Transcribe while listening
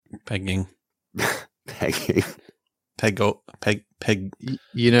Pegging. Pegging. Peg.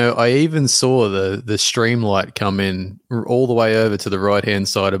 You know, I even saw the stream light come in all the way over to the right-hand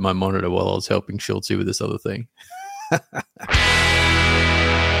side of my monitor while I was helping Schultzy with this other thing.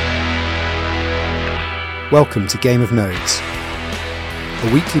 Welcome to Game of Nodes,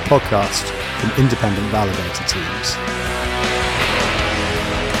 a weekly podcast from independent validator teams.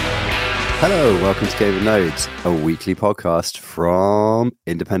 Hello, welcome to Game of Nodes, a weekly podcast from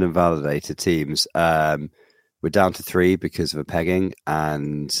independent validator teams. We're down to 3 because of a pegging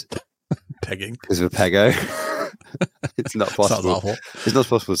and Pegging. because of a peggo. It's not possible. Sounds awful. It's not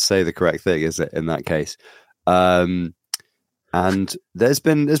possible to say the correct thing, is it? In that case, and there's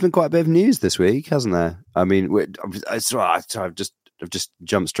been quite a bit of news this week, hasn't there? I mean, I've just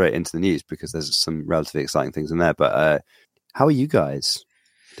jumped straight into the news because there's some relatively exciting things in there. But how are you guys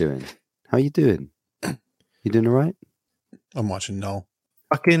doing? How are you doing? You doing all right? I'm watching Null.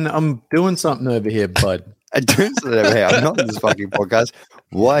 I'm doing something over here, bud. I'm doing something over here. I'm not in this fucking podcast.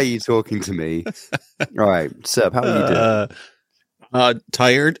 Why are you talking to me? All right, Seb, how are you doing?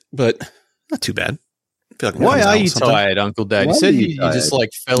 Tired, but not too bad. I feel like I'm Why coming are down you with something. tired, Uncle Dad? Why You said are you you tired? just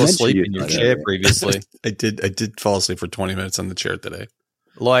like fell Mentioned asleep you're in your tired. chair previously. I did fall asleep for 20 minutes on the chair today.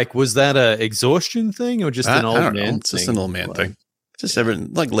 Like, was that a exhaustion thing or just an I old don't know. man It's thing? just an old man Like, thing. Just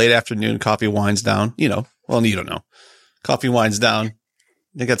like late afternoon, coffee winds down. You know, well, you don't know. Coffee winds down.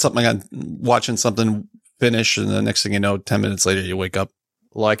 You got something on, watching something finish, and the next thing you know, 10 minutes later, you wake up.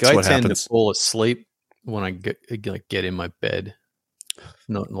 Like That's I what tend happens. to fall asleep when I get in my bed,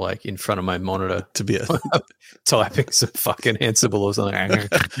 not like in front of my monitor To be typing some fucking Ansible or something.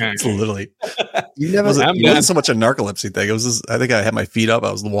 it's literally. You never. It wasn't so much a narcolepsy thing. It was just, I think I had my feet up.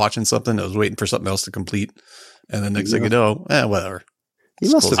 I was watching something. I was waiting for something else to complete. And then next thing you know, whatever. You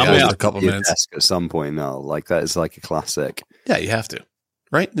must have Close been the eyes at for a couple minutes. desk at some point now. Like that is like a classic. Yeah, you have to.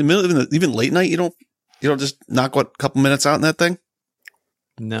 Right? In the middle, even late night, you don't just knock a couple minutes out in that thing?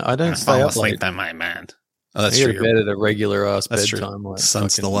 No, I don't stay Fall up asleep late. on my mind. Oh, I that's get true. to bed at a regular ass That's true. bedtime. Like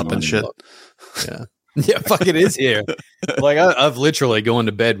Sun's fucking still up and 9 shit. o'clock. Yeah. Yeah, fuck it is here. Like I've literally gone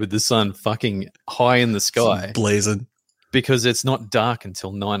to bed with the sun fucking high in the sky Blazing. because it's not dark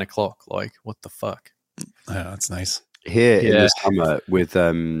until 9 o'clock. Like, what the fuck? Yeah, that's nice. Here in Yeah. the summer with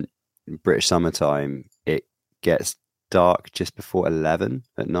British summertime, it gets dark just before 11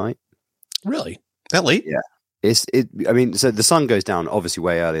 at night. Really? That late? Yeah. I mean, so the sun goes down obviously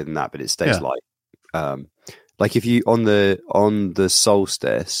way earlier than that, but it stays Yeah. light. Like if you on the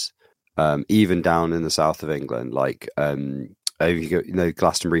solstice, even down in the south of England, like if you go,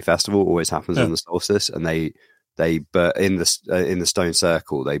 Glastonbury Festival always happens on the solstice, and they burn in the stone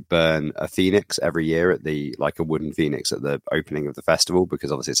circle. They burn a phoenix every year at a wooden phoenix at the opening of the festival,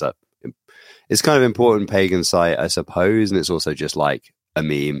 because obviously it's kind of important pagan site, I suppose, and it's also just like a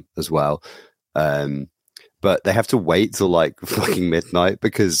meme as well. But they have to wait till like fucking midnight,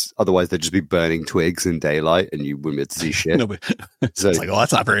 because otherwise they'd just be burning twigs in daylight and you wouldn't be able to see shit. No, but So it's like, oh,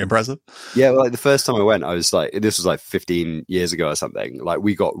 that's not very impressive. yeah, well, like the first time I went, I was like, this was like 15 years ago or something. Like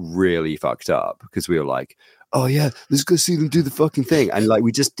we got really fucked up because we were like, oh yeah, let's go see them do the fucking thing, and like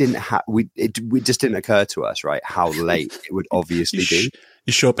we just didn't have it just didn't occur to us, right, how late it would obviously be.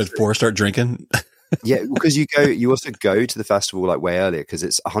 You show up at 4, start drinking. Yeah, because you also go to the festival like way earlier, because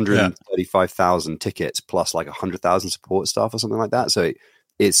it's 135,000 tickets plus like 100,000 support staff or something like that. So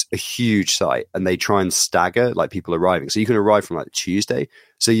it's a huge site, and they try and stagger like people arriving. So you can arrive from like Tuesday.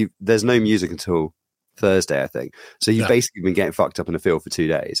 So there's no music until Thursday, I think. So you've basically been getting fucked up in the field for 2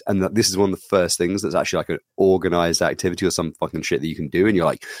 days, and this is one of the first things that's actually like an organized activity or some fucking shit that you can do, and you're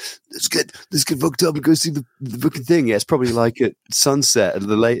like, let's get fucked up and go see the fucking thing. Yeah, it's probably like at sunset at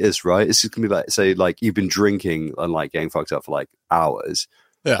the latest, right? It's just gonna be like, say, like you've been drinking and like getting fucked up for like hours,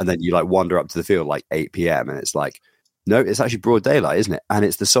 and then you like wander up to the field like 8 p.m. and it's like, no, it's actually broad daylight, isn't it? And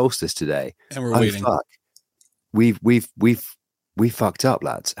it's the solstice today, And we're waiting. Fuck, we fucked up,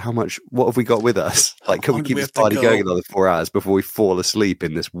 lads. What have we got with us? Like, can we keep this party going another 4 hours before we fall asleep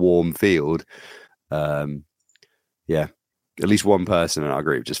in this warm field? Yeah. At least one person in our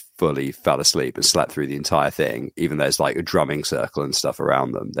group just fully fell asleep and slept through the entire thing, even though there's like a drumming circle and stuff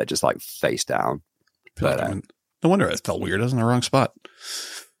around them. They're just like face down. No wonder it felt weird. I was in the wrong spot.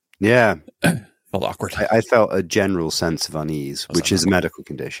 Yeah. Felt awkward. I felt a general sense of unease, which is a medical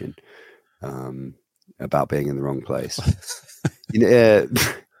condition, about being in the wrong place. So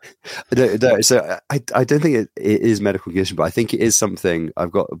I don't think it is medical condition, but I think it is something.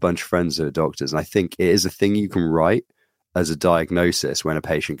 I've got a bunch of friends who are doctors, and I think it is a thing you can write as a diagnosis when a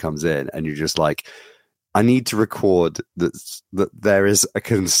patient comes in, and you're just like, I need to record that there is a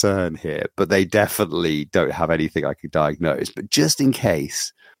concern here, but they definitely don't have anything I could diagnose. But just in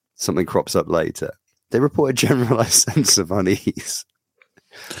case, something crops up later. They report a generalized sense of unease.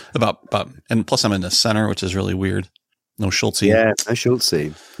 And plus I'm in the center, which is really weird. No Schultz. Yeah, no Schultz.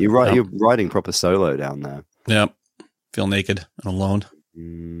 You're riding proper solo down there. Yep. Feel naked and alone.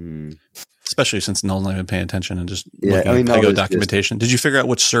 Mm. Especially since Noel's not even paying attention and just Yeah, looking I mean, at Pego Noel is documentation. Did you figure out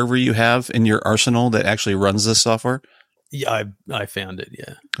which server you have in your arsenal that actually runs this software? Yeah, I found it.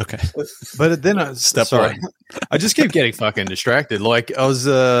 Yeah. Okay. But then I I just keep getting fucking distracted. Like I was,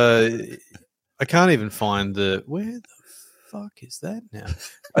 I can't even find where the fuck is that now?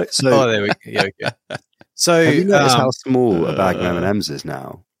 So, there we go. Yeah, okay. So have you noticed how small a bag of M&Ms is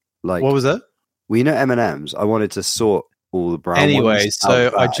now? Like, what was that? We know M&Ms. I wanted to sort all the brown anyway, ones.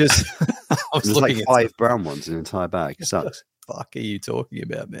 So I just I was There's looking like at 5 brown ones in an entire bag. It sucks. Fuck are you talking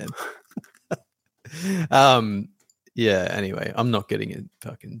about, man? Yeah, anyway, I'm not getting a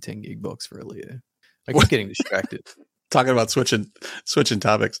fucking 10 gig box for a Leo. I keep getting distracted. Talking about switching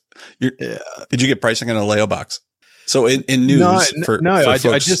topics. Did you get pricing on a Leo box? So in news,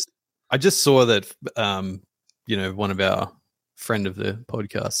 I just saw that one of our friend of the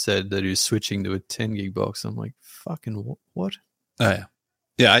podcast said that he was switching to a 10 gig box. I'm like, fucking what? Oh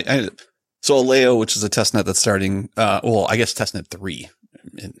yeah. So a Leo, which is a testnet that's starting. I guess testnet 3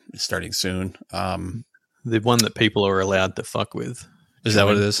 is starting soon. The one that people are allowed to fuck with. Is that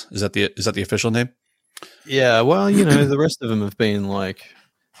what it is? Is that the official name? Yeah. Well, the rest of them have been like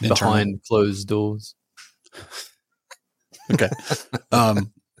internal, behind closed doors. Okay.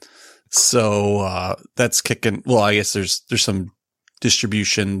 So that's kicking. Well, I guess there's some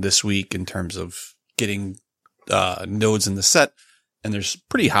distribution this week in terms of getting nodes in the set, and there's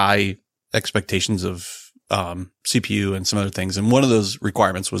pretty high expectations of CPU and some other things. And one of those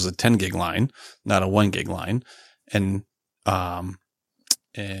requirements was a 10 gig line, not a 1 gig line, and so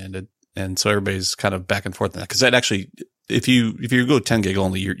everybody's kind of back and forth on that, because that actually, if you go 10 gig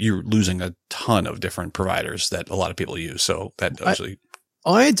only, you're losing a ton of different providers that a lot of people use. So that actually.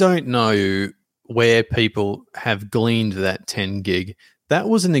 I don't know where people have gleaned that 10 gig. That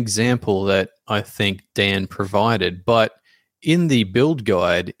was an example that I think Dan provided, but in the build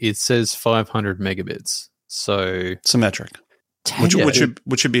guide, it says 500 megabits. So symmetric,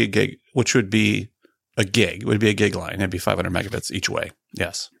 which should be a gig, which would be a gig, would be a gig line. It'd be 500 megabits each way.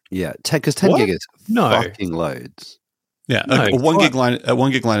 Yes. Yeah. Because 10 gig is fucking loads. Yeah. A 1 gig line,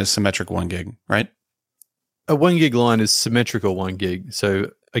 is symmetric 1 gig, right? A 1 gig line is symmetrical 1 gig, so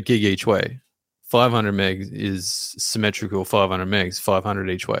a gig each way. 500 megs is symmetrical 500 megs, 500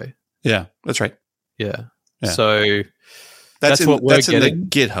 each way. Yeah, that's right. Yeah. So that's what we're that's getting. In the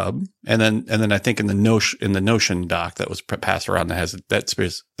GitHub, and then I think in the Notion doc that was passed around that has that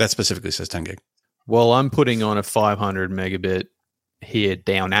specifically says 10 gig. Well, I'm putting on a 500 megabit here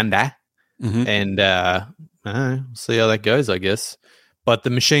down under, and we'll see how that goes, I guess. But the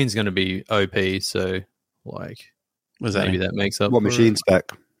machine's going to be OP, so. Like, what does that maybe mean? that makes up. What machine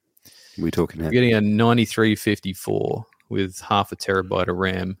spec are we talking here? We're getting a 9354 with half a terabyte of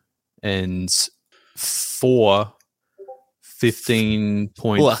RAM and 4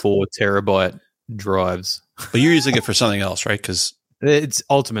 15.4 terabyte drives. But you're using it for something else, right? Because it's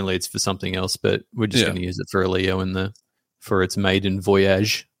for something else, but we're just going to use it for a Leo for its maiden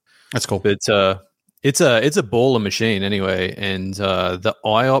voyage. That's cool. But it's a baller machine anyway, and the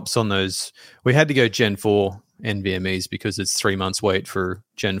IOPS on those, we had to go Gen 4 NVMEs because it's 3 months wait for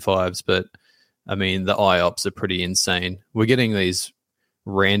Gen 5s, but I mean the IOPS are pretty insane. We're getting these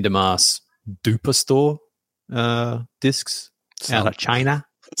random ass duper store discs out of China.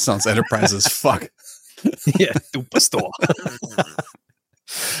 Sounds enterprise as fuck. Yeah, duper store.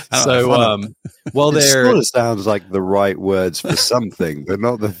 So, it sort of sounds like the right words for something, but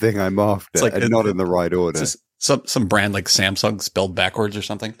not the thing I'm after, and not in the right order. Some brand like Samsung spelled backwards or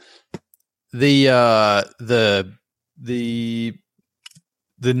something. The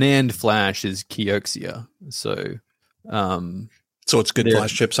NAND flash is Kioxia, so it's good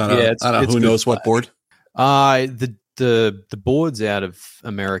flash chips on a who knows what board. The board's out of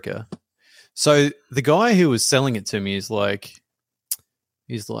America. So the guy who was selling it to me is like.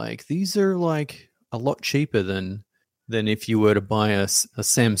 He's like, these are like a lot cheaper than if you were to buy a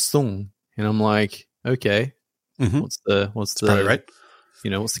Samsung. And I'm like, okay, what's the right?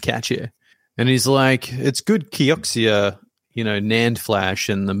 What's the catch here? And he's like, it's good Kioxia, NAND flash,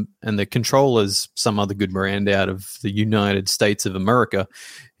 and the controller's some other good brand out of the United States of America.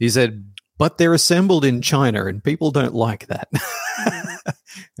 He said, but they're assembled in China, and people don't like that.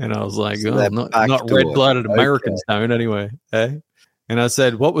 And I was like, so not red-blooded Americans don't anyway, eh? And I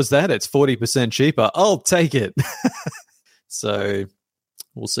said, what was that? It's 40% cheaper. I'll take it. So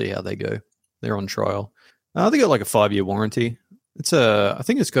we'll see how they go. They're on trial. They got like a 5-year warranty. I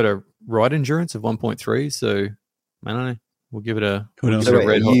think it's got a ride endurance of 1.3. So I don't know. We'll give it a. Who knows? So Give it a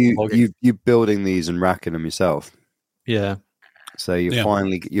wait, red hot you building these and racking them yourself. Yeah. So you're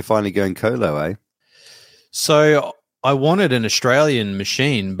finally going colo, eh? So I wanted an Australian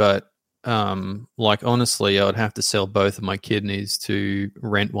machine, but like honestly, I would have to sell both of my kidneys to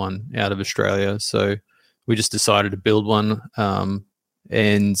rent one out of Australia. So we just decided to build one,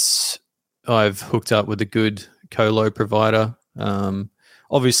 and I've hooked up with a good colo provider.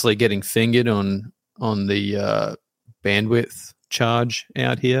 Obviously, getting fingered on the bandwidth charge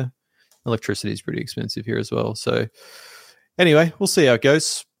out here. Electricity is pretty expensive here as well. So anyway, we'll see how it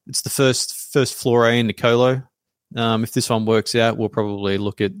goes. It's the first foray into colo. If this one works out, we'll probably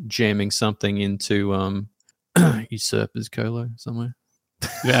look at jamming something into Usurper's colo somewhere.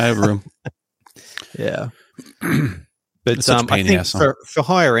 Yeah, I have room. Yeah. But It's such a pain I think in the ass, for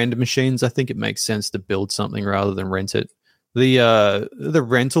higher end machines, I think it makes sense to build something rather than rent it. The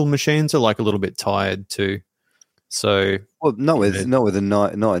rental machines are like a little bit tired too. So not a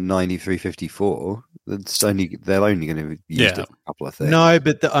 9354. They're only going to be used a couple of things. No,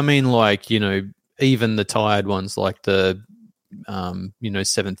 but I mean, like, you know, even the tired ones, like the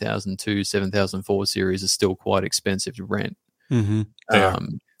 7002, 7004 series, are still quite expensive to rent. Mm-hmm.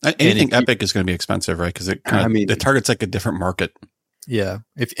 Anything Epic is going to be expensive, right? Because it targets like a different market. Yeah.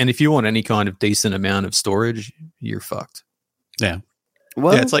 If you want any kind of decent amount of storage, you're fucked. Yeah.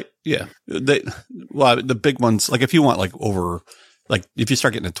 Well, yeah, it's like, the big ones, like if you want like if you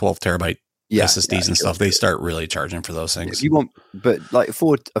start getting a 12 terabyte SSDs and stuff, they start really charging for those things. If you want, but like a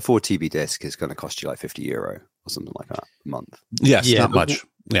 4 TB disk is going to cost you like €50 or something like that a month. Yes, not much.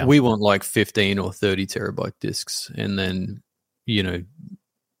 Yeah. We want like 15 or 30 terabyte disks, and then, you know,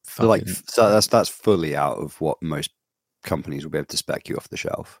 so that's fully out of what most companies will be able to spec you off the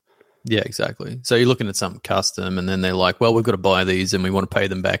shelf. Yeah, exactly. So you're looking at something custom, and then they're like, well, we've got to buy these and we want to pay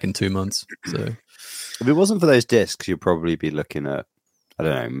them back in 2 months. So if it wasn't for those discs, you'd probably be looking at, I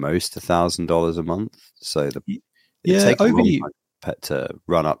don't know, most $1,000 a month. So it takes a long time to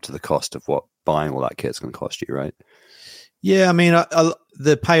run up to the cost of what buying all that kit's going to cost you, right? Yeah, I mean,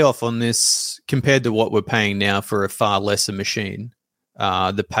 the payoff on this compared to what we're paying now for a far lesser machine,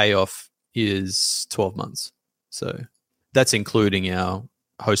 the payoff is 12 months. So that's including our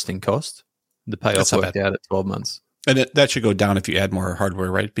hosting cost. The payoff worked out at 12 months. And that should go down if you add more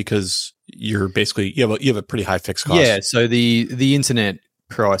hardware, right? Because you're basically you have a pretty high fixed cost. Yeah, so the internet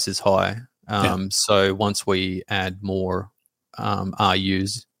price is high. So once we add more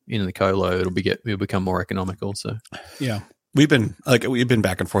RUs in the colo, it'll become more economical. So yeah, we've been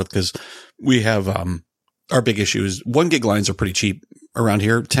back and forth because we have our big issue is 1 gig lines are pretty cheap around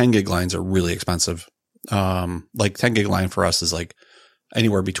here. 10 gig lines are really expensive. Like 10 gig line for us is like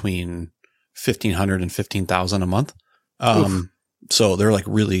anywhere between $1,500 and $15,000 a month. So they're like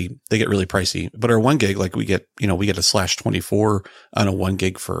they get really pricey, but our 1 gig, like we get a /24 on a 1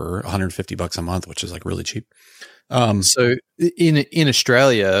 gig for $150 a month, which is like really cheap. So in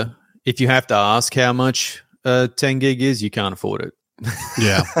Australia, if you have to ask how much 10 gig is, you can't afford it.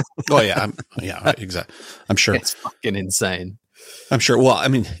 Yeah. Oh yeah. Exactly. I'm sure it's fucking insane. I'm sure. Well, I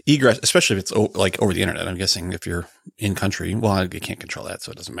mean, egress, especially if it's like over the internet, I'm guessing if you're in country, well, you can't control that.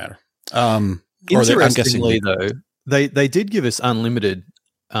 So it doesn't matter. Interestingly though, they did give us unlimited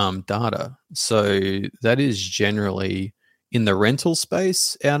data. So that is generally in the rental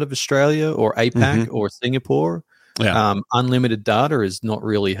space out of Australia or APAC or Singapore. Yeah. Unlimited data is not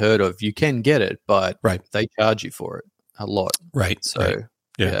really heard of. You can get it, but they charge you for it a lot. Right. So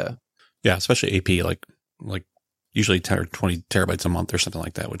yeah. Especially AP, like usually 10 or 20 terabytes a month or something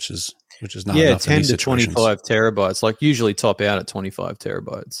like that, which is not enough 10 to 25 terabytes, like usually top out at 25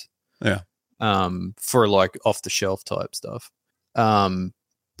 terabytes. Yeah. For like off the shelf type stuff.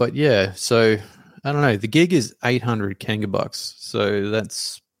 But yeah, so I don't know. The gig is 800 Kangabucks. So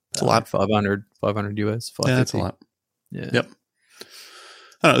that's a lot. 500 US. Yeah, that's a lot. Yeah. Yep.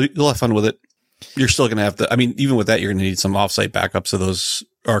 I don't know. You'll have fun with it. You're still going to have to, I mean, even with that, you're going to need some offsite backups of those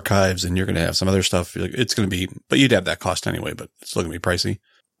archives, and you're going to have some other stuff. It's going to be, but you'd have that cost anyway, but it's still going to be pricey.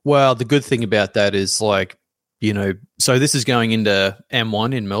 Well, the good thing about that is like, so this is going into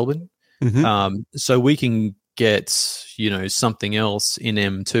M1 in Melbourne. So we can get, something else in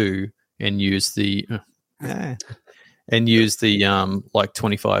M2 and use the, like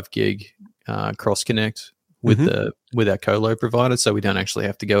 25 gig cross connect with our colo provider. So we don't actually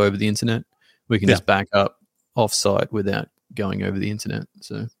have to go over the internet. We can just back up offsite without going over the internet.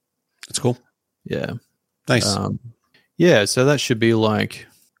 So that's cool. Yeah. Nice. So that should be like,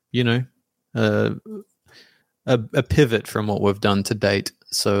 a pivot from what we've done to date.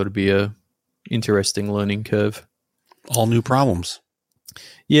 So it'll be a interesting learning curve. All new problems.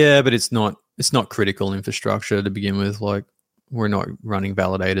 Yeah, but it's not critical infrastructure to begin with. Like, we're not running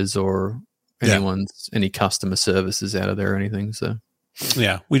validators or any customer services out of there or anything. So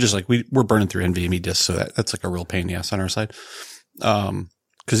yeah, we just we're burning through NVMe disks, so that's like a real pain in the ass on our side.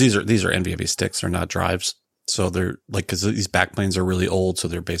 Because these are NVMe sticks, they're not drives. So they're because these backplanes are really old, so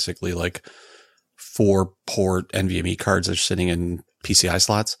they're basically like 4-port NVMe cards that are sitting in PCI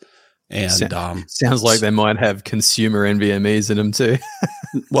slots. And sounds like they might have consumer NVMEs in them too.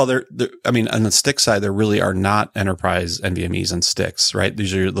 Well, they're on the stick side, there really are not enterprise NVMEs and sticks, right?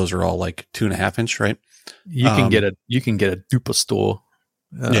 Those are all like 2.5 inch, right? You can get a Dupa store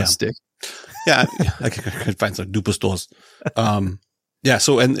stick. Yeah, I could find some Dupa stores. Yeah.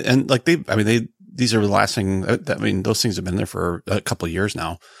 So and like these are lasting. Those things have been there for a couple of years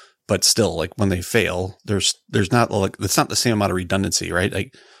now, but still, like when they fail, there's not it's not the same amount of redundancy, right?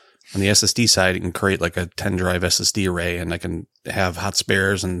 Like on the SSD side, you can create like a 10 drive SSD array, and I can have hot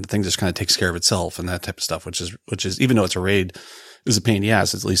spares, and the thing just kind of takes care of itself and that type of stuff. Which is even though it's arrayed, is a pain in the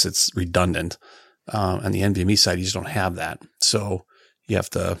ass. At least it's redundant. On the NVMe side, you just don't have that, so you have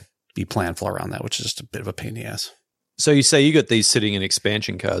to be planful around that, which is just a bit of a pain in the ass. So you say you got these sitting in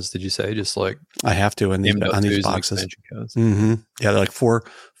expansion cards? Did you say just like I have to on these boxes? Cards. Mm-hmm. Yeah, they're like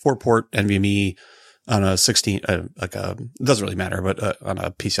 4-port NVMe on a 16. It doesn't really matter, but on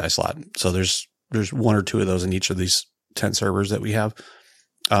a PCI slot. So there's 1 or 2 of those in each of these 10 servers that we have,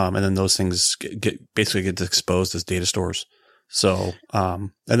 and then those things get exposed as data stores. So,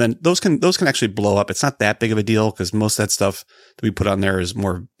 and then those can actually blow up. It's not that big of a deal because most of that stuff that we put on there is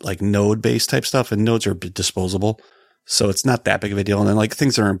more like node based type stuff, and nodes are disposable. So it's not that big of a deal. And then like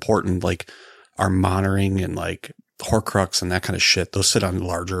things that are important, like our monitoring and like Horcrux and that kind of shit, those sit on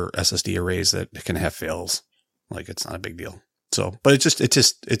larger SSD arrays that can have fails. Like it's not a big deal. So, but it's just,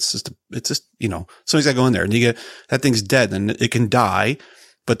 somebody's got to go in there and you get that thing's dead and it can die.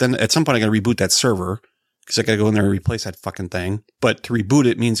 But then at some point I got to reboot that server because I got to go in there and replace that fucking thing. But to reboot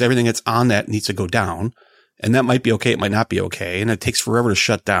it means everything that's on that needs to go down. And that might be okay. It might not be okay. And it takes forever to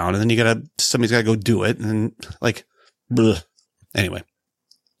shut down. And then somebody's got to go do it. And like, bleh. Anyway,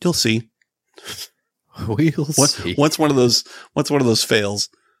 you'll see. We'll see. Once one of those fails,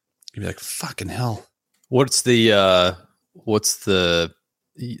 you'll be like, fucking hell. What's the what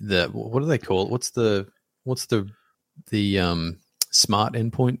do they call it? What's the smart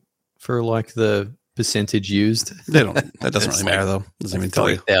endpoint for like the percentage used? That doesn't really matter though. Doesn't even tell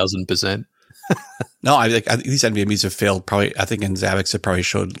you. 1,000%. No, I think these NVMEs have failed probably. I think in Zabbix it probably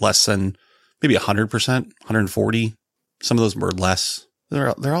showed less than maybe 100%, 140. Some of those were less.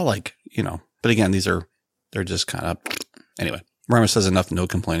 They're all like, but again, they're just kind of, anyway, Rama says enough, no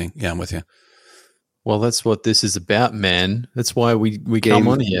complaining. Yeah, I'm with you. Well, that's what this is about, man. That's why we come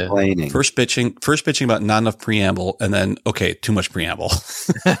on here. First bitching about not enough preamble, and then too much preamble.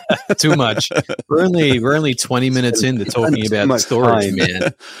 Too much. We're only 20 minutes into talking about storage,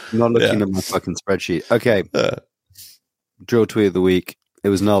 man. I'm not looking at my fucking spreadsheet. Okay. Drill tweet of the week. It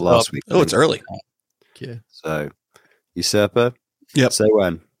was not last week. Oh, it's early. Yeah. So, Usurper. Yep. Say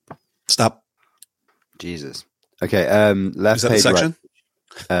when. Stop. Jesus. Okay. Left is that page. The section?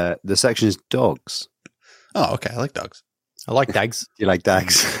 Right. The section is dogs. Oh, okay. I like dogs. I like dags. You like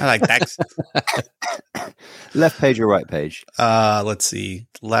dags? I like dags. Left page or right page? Let's see.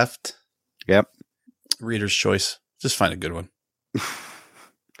 Left. Yep. Reader's choice. Just find a good one.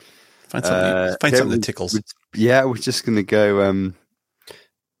 Find something that tickles. We're just going to go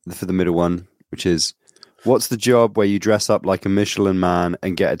for the middle one, which is, what's the job where you dress up like a Michelin man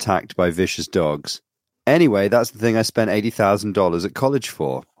and get attacked by vicious dogs? Anyway, that's the thing I spent $80,000 at college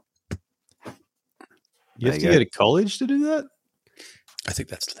for. You have to go to college to do that? I think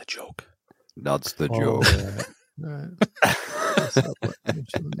that's the joke. That's the joke. Right.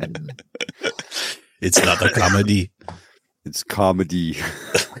 It's not a comedy. It's comedy.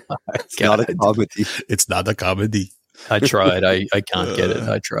 It's not a comedy. It's not a comedy. I tried. I can't get it.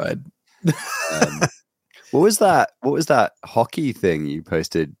 I tried. What was that hockey thing you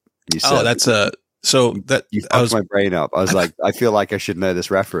posted? You said, that's so that you fucked my brain up. I was like, I feel like I should know this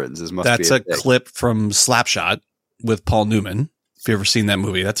reference. That's a clip from Slapshot with Paul Newman. If you've ever seen that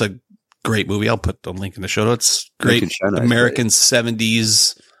movie, that's a great movie. I'll put the link in the show notes. Great American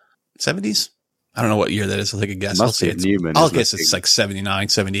 70s. I don't know what year that is. I'll take a guess. I'll guess it's like 79,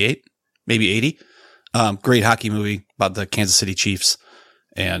 78, maybe 80. Great hockey movie about the Kansas City Chiefs,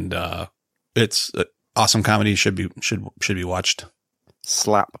 and it's awesome comedy. Should be watched.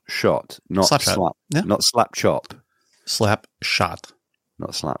 Slap shot, not slap. Yeah. Not slap chop. Slap shot,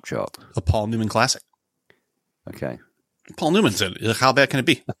 not slap chop. A Paul Newman classic. Okay. Paul Newman's in it. How bad can it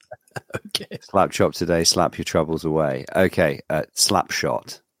be? Okay. Slap chop today, slap your troubles away. Okay, slap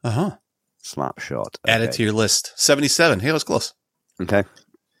shot. Slap shot. Okay. Add it to your list. 77. Hey, that's close. Okay.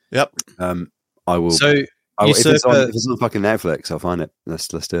 Yep. I will. So if it's on fucking Netflix, I'll find it. Let's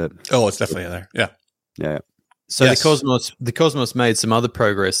do it. Oh, it's definitely in there. Yeah. Yeah. So Yes. the Cosmos made some other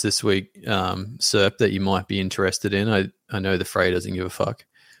progress this week, Serp, that you might be interested in. I know the Fray doesn't give a fuck.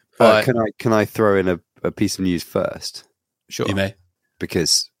 But Can I throw in a piece of news first? sure. You may.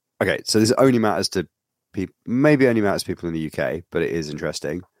 Because so this only matters to people, maybe only matters to people in the UK, but it is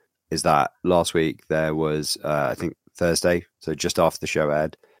interesting. Is that last week there was I think Thursday, so just after the show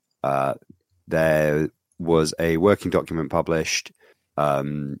aired, there was a working document published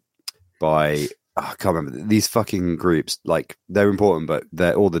by I can't remember these fucking groups. Like they're important,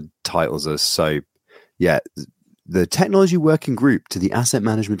 but all the titles are so the Technology Working Group to the Asset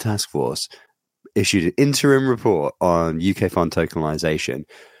Management Task Force issued an interim report on UK fund tokenization.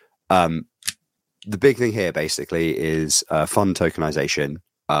 The big thing here basically is fund tokenization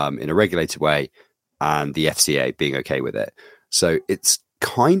in a regulated way and the FCA being okay with it. So it's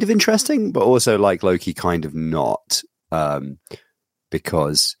kind of interesting, but also like low-key kind of not,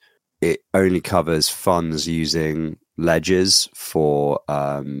 because it only covers funds using ledgers for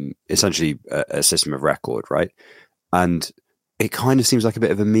essentially a system of record, right? And it kind of seems like a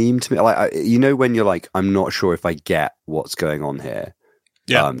bit of a meme to me. Like, when you're like, I'm not sure if I get what's going on here.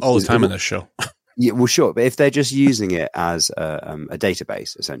 Yeah, all the time in this show. Yeah, well, sure. But if they're just using it as a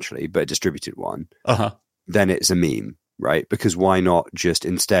database, essentially, but a distributed one, then it's a meme, right? Because why not just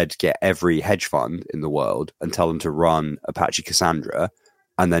instead get every hedge fund in the world and tell them to run Apache Cassandra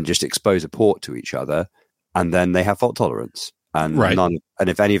and then just expose a port to each other, and then they have fault tolerance. And and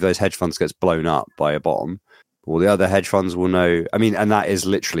if any of those hedge funds gets blown up by a bomb, all the other hedge funds will know. I mean, and that is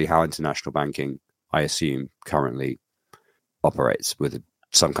literally how international banking, I assume, currently operates, with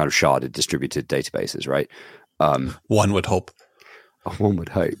some kind of sharded distributed databases, right? One would hope. One would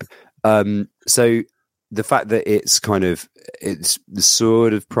hope. So the fact that it's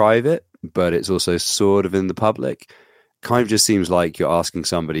sort of private, but it's also sort of in the public, kind of just seems like you're asking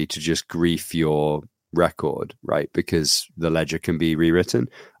somebody to just grief your record, right? Because the ledger can be rewritten.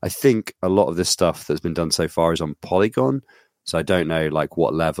 I think a lot of this stuff that's been done so far is on Polygon. So I don't know like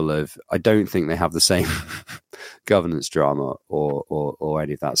what level of, I don't think they have the same governance drama or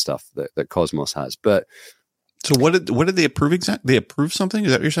any of that stuff that Cosmos has. But so what did they approve exactly? They approved something?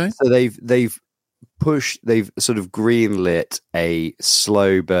 Is that what you're saying? So they've sort of greenlit a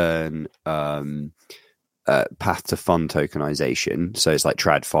slow burn path to fund tokenization. So it's like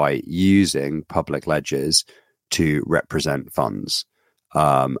TradFi using public ledgers to represent funds.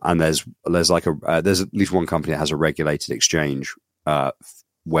 And there's at least one company that has a regulated exchange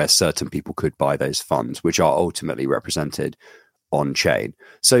where certain people could buy those funds, which are ultimately represented on chain.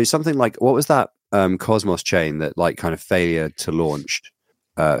 So something like, what was that Cosmos chain that like kind of failed to launch?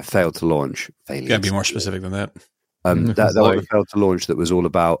 Gotta be more specific than that. That one that failed to launch that was all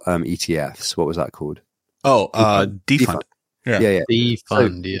about ETFs. What was that called? Oh, Defund. Yeah.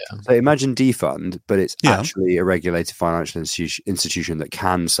 Defund, So imagine Defund, but it's actually a regulated financial institution that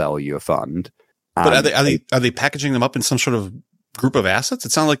can sell you a fund. But are they packaging them up in some sort of group of assets?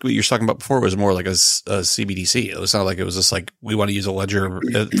 It sounded like what you were talking about before was more like a CBDC. It sounded like it was just like, we want to use a ledger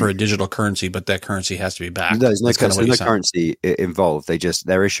for a digital currency, but that currency has to be backed. There's no currency involved.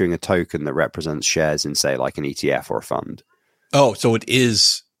 They're issuing a token that represents shares in, say, like an ETF or a fund. Oh, so it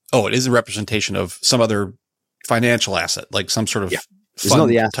is a representation of some other financial asset, like some sort of it's not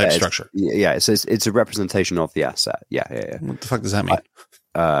the asset type structure. It's a representation of the asset. Yeah. What the fuck does that mean?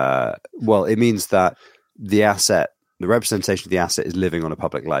 Well, it means that the representation of the asset is living on a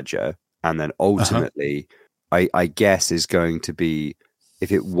public ledger, and then ultimately, I guess is going to be,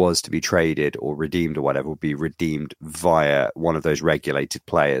 if it was to be traded or redeemed or whatever, will be redeemed via one of those regulated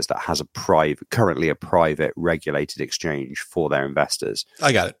players that has currently a private regulated exchange for their investors.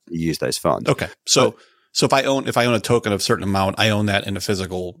 I got it. Use those funds. Okay, so if I own a token of a certain amount, I own that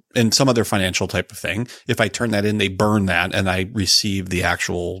in some other financial type of thing. If I turn that in, they burn that, and I receive the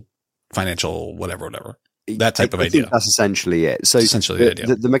actual financial whatever. That type of idea. I think that's essentially it. So essentially the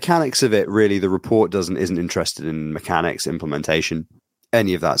idea. The mechanics of it, really, the report isn't interested in mechanics, implementation,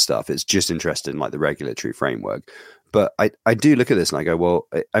 any of that stuff. It's just interested in like the regulatory framework. But I do look at this and I go, well,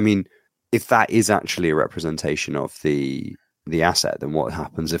 I mean, if that is actually a representation of the asset, then what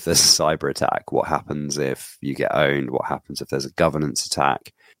happens if there's a cyber attack? What happens if you get owned? What happens if there's a governance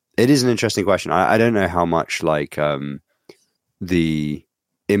attack? It is an interesting question. I don't know how much like the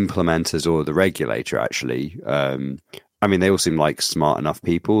implementers or the regulator actually. I mean, they all seem like smart enough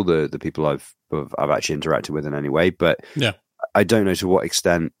people. The people I've actually interacted with in any way, but I don't know to what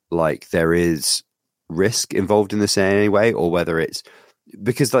extent like there is risk involved in this in any way, or whether it's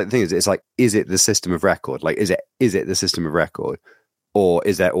because like the thing is, it's like, is it the system of record? Like, is it the system of record, or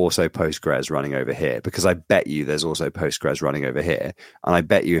is there also Postgres running over here? Because I bet you there's also Postgres running over here, and I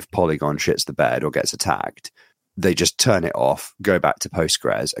bet you if Polygon shits the bed or gets attacked, they just turn it off, go back to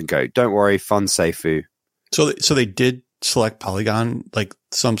Postgres, and go, don't worry, funds safe. So they did select Polygon, like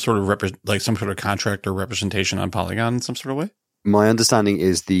some sort of contract or representation on Polygon in some sort of way? My understanding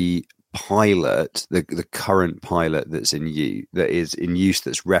is the pilot, the current pilot that is in use,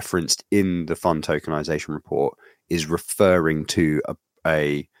 that's referenced in the fund tokenization report, is referring to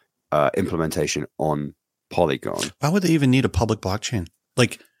a implementation on Polygon. Why would they even need a public blockchain?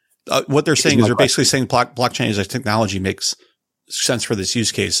 Like what they're saying is they're basically saying blockchain as a technology makes sense for this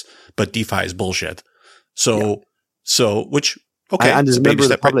use case, but DeFi is bullshit. So which okay, and as a member of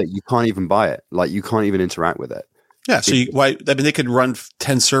the public, right? You can't even buy it. Like you can't even interact with it. Yeah. So they could run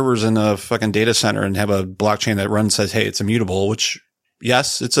 10 servers in a fucking data center and have a blockchain that says, hey, it's immutable, which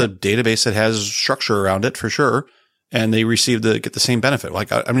yes, it's a database that has structure around it for sure. And they get the same benefit.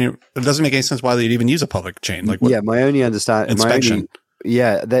 Like, I mean, it doesn't make any sense why they'd even use a public chain. Like, what, my only understanding, inspection.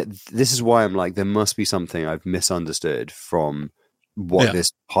 This is why I'm like, there must be something I've misunderstood from what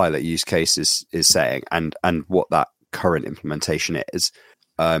this pilot use case is saying, and what that current implementation is.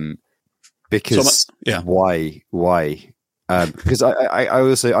 Because why? Because I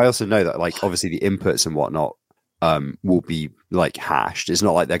also know that, like, obviously the inputs and whatnot will be like hashed. It's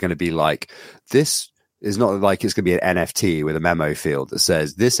not like they're going to be like, this is not like it's going to be an NFT with a memo field that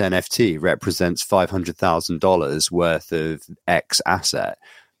says this NFT represents $500,000 worth of X asset.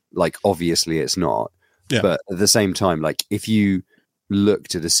 Like, obviously it's not. Yeah. But at the same time, like, if you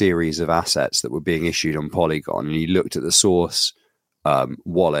looked at a series of assets that were being issued on Polygon and you looked at the source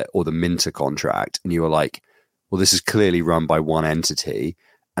wallet or the minter contract, and you were like, well, this is clearly run by one entity,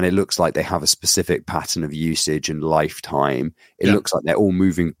 and it looks like they have a specific pattern of usage and lifetime. It looks like they're all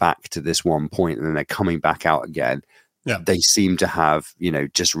moving back to this one point and then they're coming back out again. Yeah. They seem to have,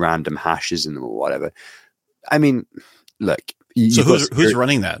 just random hashes in them or whatever. I mean, look. So who's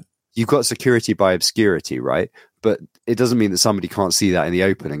running that? You've got security by obscurity, right? But it doesn't mean that somebody can't see that in the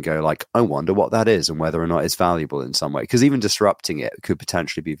open and go like, I wonder what that is and whether or not it's valuable in some way. Because even disrupting it could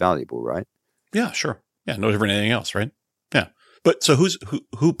potentially be valuable, right? Yeah, sure. Yeah, no different than anything else, right? Yeah. But so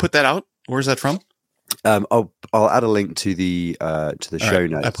who put that out? Where's that from? I'll add a link to the show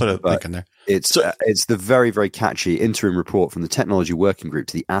notes. I put a link in there. It's the very, very catchy interim report from the Technology Working Group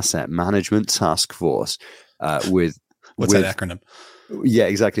to the Asset Management Task Force with what's that acronym? Yeah,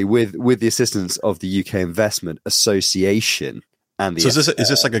 exactly. With the assistance of the UK Investment Association and the. So is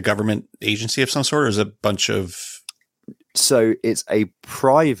this like a government agency of some sort, or is it a bunch of? So it's a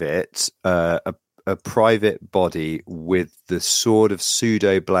private a private body with the sort of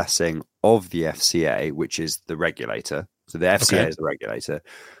pseudo blessing of the FCA, which is the regulator. So the FCA is the regulator,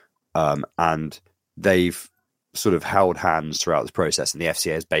 and they've sort of held hands throughout this process. And the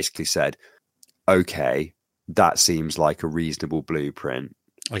FCA has basically said, "Okay, that seems like a reasonable blueprint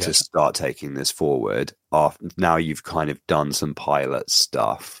to start taking this forward. Now you've kind of done some pilot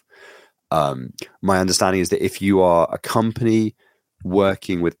stuff." My understanding is that if you are a company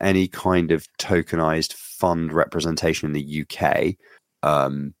working with any kind of tokenized fund representation in the UK,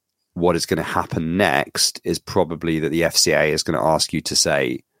 what is going to happen next is probably that the FCA is going to ask you to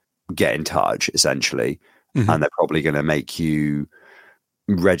say, get in touch, essentially. Mm-hmm. And they're probably going to make you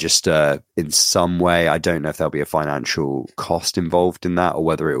register in some way. I don't know if there'll be a financial cost involved in that, or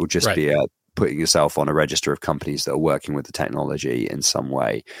whether it will just be putting yourself on a register of companies that are working with the technology in some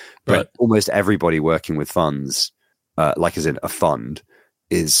way. But almost everybody working with funds, like as in a fund,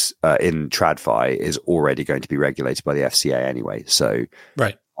 is in TradFi is already going to be regulated by the FCA anyway. So,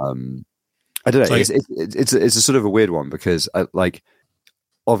 I don't know. It's a sort of a weird one because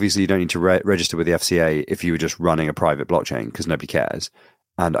obviously you don't need to register with the FCA if you were just running a private blockchain because nobody cares.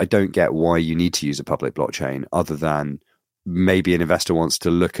 And I don't get why you need to use a public blockchain other than maybe an investor wants to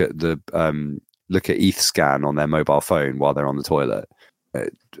look at ETH scan on their mobile phone while they're on the toilet.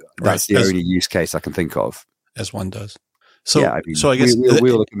 That's the only use case I can think of. As one does. So, I mean, so I guess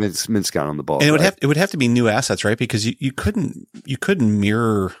we'll look at mint scan on the bottom. And it would have to be new assets, right? Because you couldn't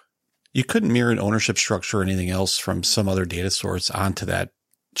mirror an ownership structure or anything else from some other data source onto that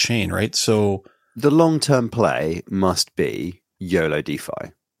chain, right? So the long-term play must be YOLO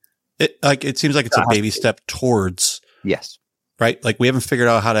DeFi. It seems like it's a baby step towards. Yes. Right? Like we haven't figured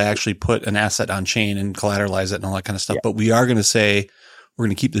out how to actually put an asset on chain and collateralize it and all that kind of stuff. Yeah. But we are going to say we're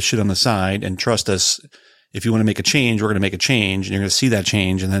going to keep this shit on the side and trust us. If you want to make a change, we're going to make a change and you're going to see that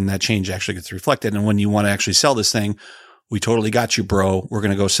change. And then that change actually gets reflected. And when you want to actually sell this thing, we totally got you, bro. We're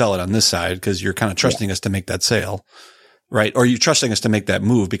going to go sell it on this side because you're kind of trusting us to make that sale, right? Or you're trusting us to make that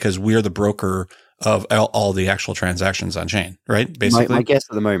move because we're the broker of all the actual transactions on chain, right? Basically, my guess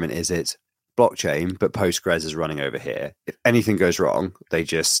at the moment is it's blockchain, but Postgres is running over here. If anything goes wrong, they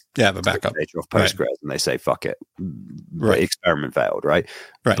just have a backup data off Postgres and they say fuck it. Right. The experiment failed, right?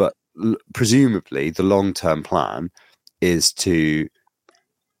 Right. But presumably, the long-term plan is to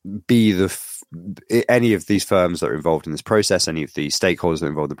be any of these firms that are involved in this process, any of the stakeholders that are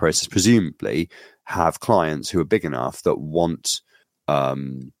involved in the process, presumably have clients who are big enough that want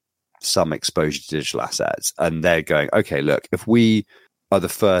some exposure to digital assets, and they're going, okay, look, if we are the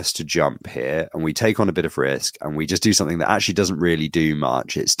first to jump here and we take on a bit of risk and we just do something that actually doesn't really do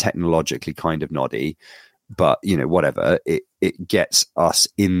much, it's technologically kind of noddy, but whatever, it gets us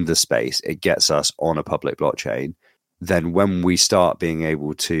in the space, it gets us on a public blockchain. Then when we start being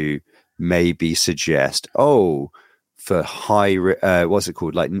able to maybe suggest, for high, what's it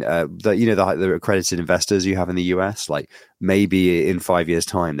called? Like, the accredited investors you have in the US, like maybe in 5 years'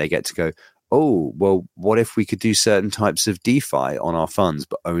 time, they get to go, oh, well, what if we could do certain types of DeFi on our funds,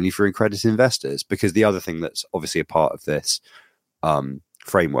 but only for accredited investors? Because the other thing that's obviously a part of this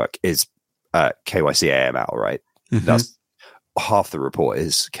framework is KYC AML, right? Mm-hmm. That's half the report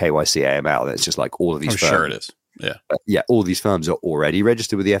is KYC AML. And it's just like all of these firms. Sure it is. Yeah. All these firms are already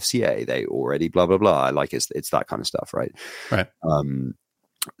registered with the FCA. They already blah, blah, blah. Like it's that kind of stuff, right? Right.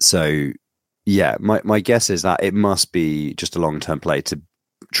 So, yeah, my guess is that it must be just a long-term play to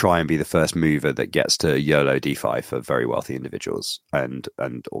try and be the first mover that gets to YOLO DeFi for very wealthy individuals and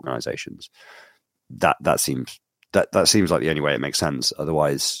organizations. That seems like the only way it makes sense.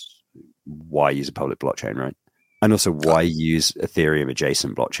 Otherwise, why use a public blockchain, right? And also, why use Ethereum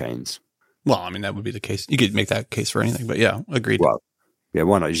adjacent blockchains? Well, I mean, that would be the case. You could make that case for anything, but yeah, agreed. Well, yeah,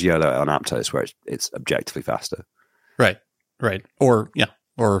 why not use YOLO on Aptos where it's objectively faster? Right. Or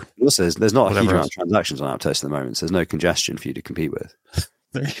also, there's not a huge whatever amount of transactions on Aptos at the moment, so there's no congestion for you to compete with.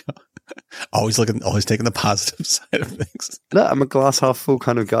 There you go. Always taking the positive side of things. No, I'm a glass half full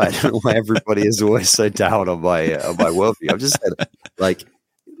kind of guy. I don't know why everybody is always so down on my worldview. I'm just saying, like,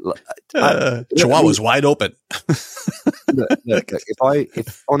 Chihuahua's wide open. look, if I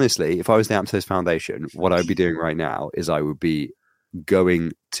was the Aptos Foundation, what I would be doing right now is I would be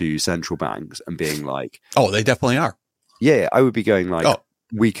going to central banks and being like, oh, they definitely are. Yeah, I would be going like,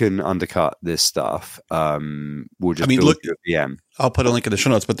 we can undercut this stuff. We'll just build you a VM. I'll put a link in the show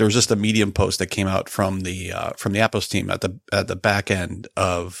notes, but there was just a Medium post that came out from the Aptos team at the back end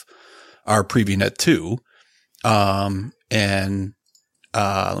of our PreviewNet 2.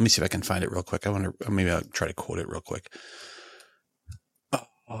 Let me see if I can find it real quick. Maybe I'll try to quote it real quick.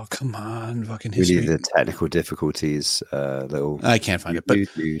 Oh, come on, fucking history. We need the technical difficulties. I can't find it, but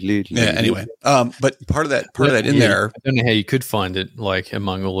anyway. But part of that in there. I don't know how you could find it, like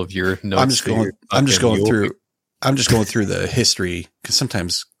among all of your notes. I'm just going through the history because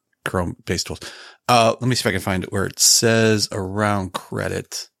sometimes Chrome-based tools. Let me see if I can find it where it says around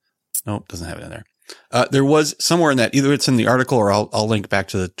credit. Nope, doesn't have it in there. There was somewhere in that, either it's in the article or I'll link back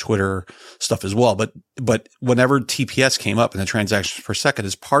to the Twitter stuff as well. But whenever TPS came up and the transactions per second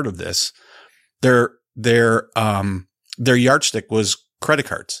is part of this, their yardstick was credit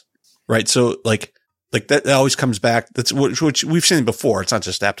cards, right? So like that always comes back. That's which we've seen before. It's not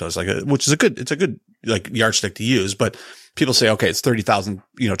just Aptos, which is a good like yardstick to use. But people say, okay, it's 30,000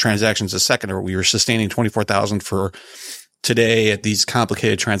 transactions a second, or we were sustaining 24,000 for today at these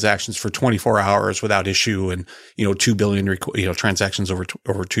complicated transactions for 24 hours without issue, and 2 billion transactions over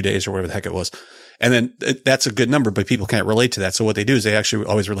 2 days or whatever the heck it was. And then that's a good number, but people can't relate to that. So what they do is they actually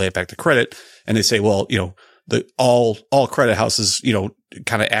always relate it back to credit, and they say, well, all credit houses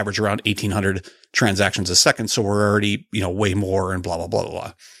kind of average around 1,800 transactions a second, so we're already way more and blah blah blah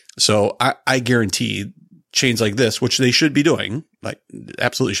blah. So I guarantee chains like this, which they should be doing, like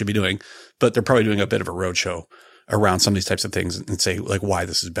absolutely should be doing, but they're probably doing a bit of a roadshow around some of these types of things and say like why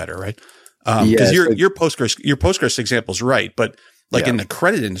this is better, right? Because your Postgres example is right, but in the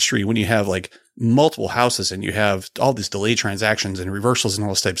credit industry, when you have like multiple houses and you have all these delayed transactions and reversals and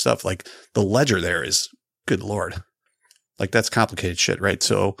all this type of stuff, like the ledger there is, good Lord, like that's complicated shit, right?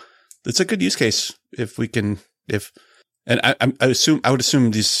 So it's a good use case I would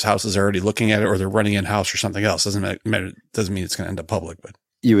assume these houses are already looking at it or they're running in house or something else. Doesn't mean it's going to end up public, but.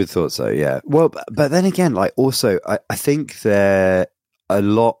 You would thought so, yeah. Well, but then again, like also, I think there a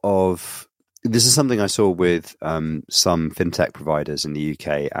lot of this is something I saw with some fintech providers in the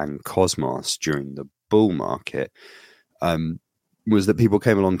UK and Cosmos during the bull market. Was that people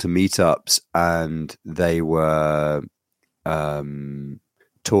came along to meetups and they were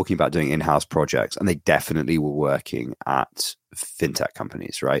talking about doing in-house projects, and they definitely were working at fintech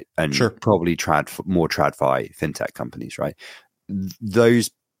companies, right? And probably more TradFi fintech companies, right?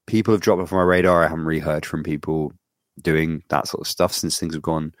 Those people have dropped off my radar. I haven't really heard from people doing that sort of stuff since things have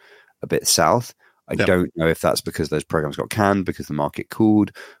gone a bit south. I don't know if that's because those programs got canned because the market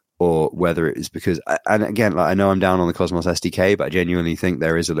cooled, or whether it is because, and again, like, I know I'm down on the Cosmos SDK, but I genuinely think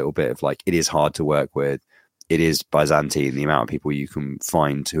there is a little bit of like, it is hard to work with. It is Byzantine. The amount of people you can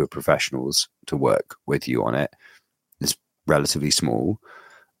find who are professionals to work with you on it is relatively small.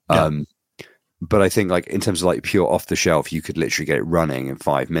 But I think like in terms of like pure off the shelf, you could literally get it running in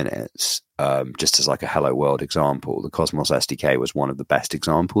 5 minutes. Just as like a Hello World example, the Cosmos SDK was one of the best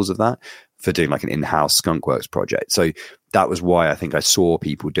examples of that for doing like an in-house Skunkworks project. So that was why I think I saw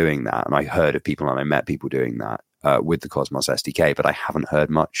people doing that, and I heard of people and I met people doing that with the Cosmos SDK, but I haven't heard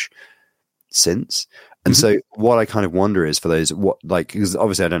much since. And so what I kind of wonder is for those, because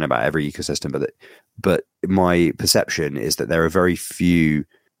obviously I don't know about every ecosystem, but my perception is that there are very few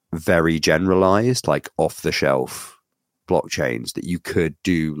very generalized, like off the shelf blockchains that you could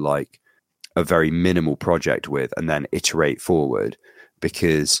do like a very minimal project with and then iterate forward,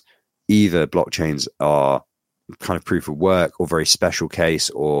 because either blockchains are kind of proof of work or very special case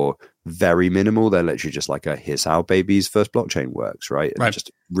or very minimal. They're literally just like here's how baby's first blockchain works, right? Just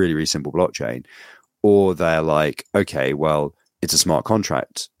a really, really simple blockchain. Or they're like, okay, well, it's a smart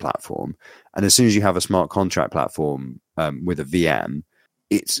contract platform. And as soon as you have a smart contract platform with a VM,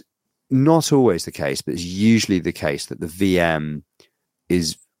 it's not always the case, but it's usually the case that the VM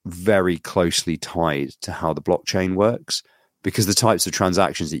is very closely tied to how the blockchain works, because the types of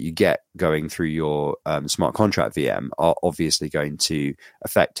transactions that you get going through your smart contract VM are obviously going to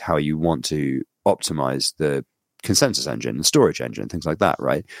affect how you want to optimize the consensus engine and storage engine and things like that,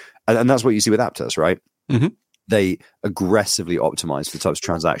 right? And that's what you see with Aptos, right? Mm-hmm. They aggressively optimize for the types of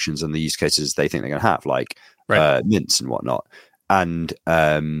transactions and the use cases they think they're going to have, like mints and whatnot. And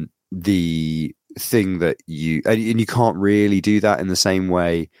the thing that you can't really do that in the same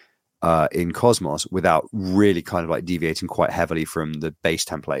way in Cosmos without really kind of like deviating quite heavily from the base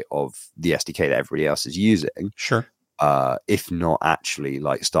template of the SDK that everybody else is using. Sure. If not actually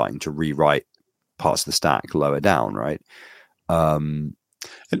like starting to rewrite parts of the stack lower down, right? But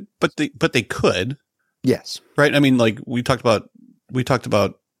they could. Yes. Right. I mean, like we talked about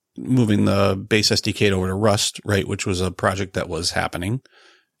moving the base SDK over to Rust, right? Which was a project that was happening.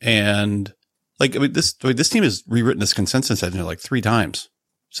 And like, I mean, this team has rewritten this consensus engine like 3 times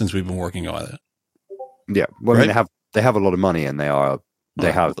since we've been working on it. Yeah. Well, right? I mean, they have a lot of money and that's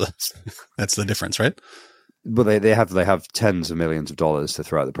the difference, right? Well, they have tens of millions of dollars to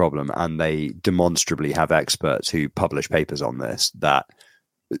throw at the problem, and they demonstrably have experts who publish papers on this. That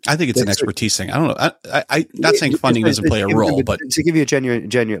I think it's an expertise thing. I don't know. I'm not saying funding doesn't play a role, but to give you a genuine,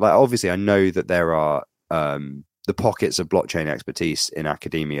 like obviously, I know that there are the pockets of blockchain expertise in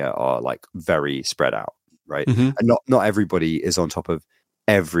academia are like very spread out, right? Mm-hmm. And not everybody is on top of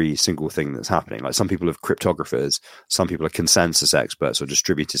every single thing that's happening. Like some people are cryptographers, some people are consensus experts or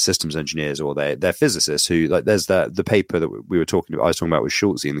distributed systems engineers, or they're physicists who, like, there's the paper that we were talking about, I was talking about with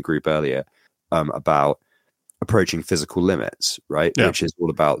Schultze in the group earlier, about approaching physical limits, right? Yeah. Which is all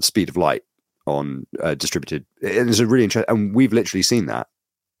about speed of light on distributed. And it's a really interesting, and we've literally seen that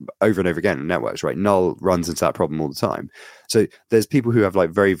over and over again in networks, right? Null runs into that problem all the time. So there's people who have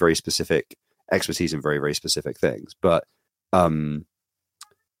like very, very specific expertise in very, very specific things, but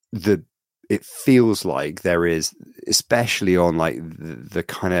it feels like there is, especially on like the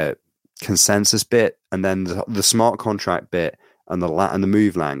kind of consensus bit, and then the smart contract bit, and the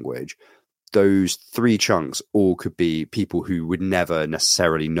move language. Those 3 chunks all could be people who would never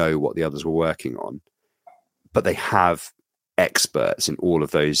necessarily know what the others were working on, but they have experts in all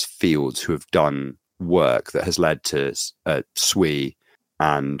of those fields who have done work that has led to SWI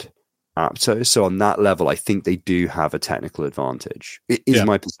and Aptos. So on that level, I think they do have a technical advantage. It is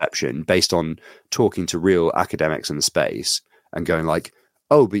my perception based on talking to real academics in the space and going like,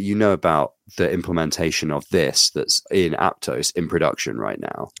 oh, but you know about the implementation of this that's in Aptos in production right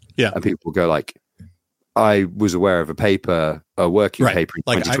now. Yeah. And people go like, I was aware of a working paper in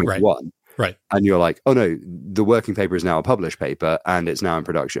 2021. Right. And you're like, oh no, the working paper is now a published paper and it's now in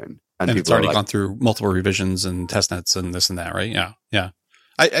production. And it's already gone through multiple revisions and testnets and this and that, right? Yeah. Yeah.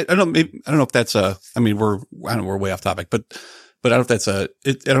 I don't know if that's we're way off topic, but I don't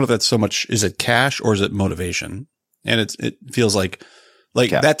know if that's so much, is it cash or is it motivation? And it feels like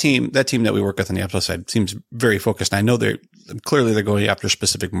that team that we work with on the Aptos side seems very focused. And I know they're going after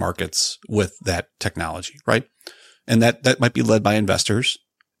specific markets with that technology, right? And that might be led by investors,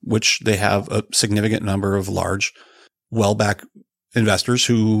 which they have a significant number of large, well-backed investors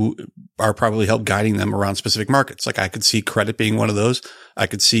who are probably help guiding them around specific markets. Like I could see credit being one of those. I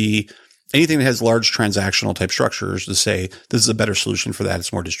could see anything that has large transactional type structures to say, this is a better solution for that.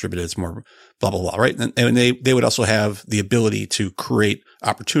 It's more distributed. It's more blah, blah, blah. Right. And they would also have the ability to create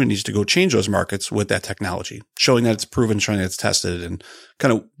opportunities to go change those markets with that technology, showing that it's proven, showing that it's tested, and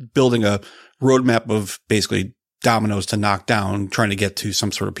kind of building a roadmap of basically dominoes to knock down, trying to get to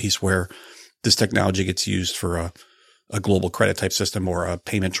some sort of piece where this technology gets used for a global credit type system or a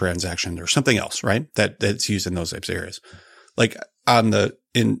payment transaction or something else, right? That's used in those types of areas. Like in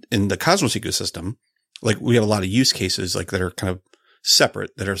the Cosmos ecosystem, like we have a lot of use cases like that are kind of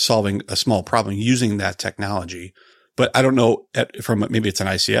separate, that are solving a small problem using that technology. But I don't know from maybe it's an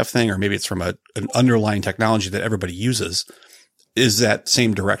ICF thing, or maybe it's from an underlying technology that everybody uses, is that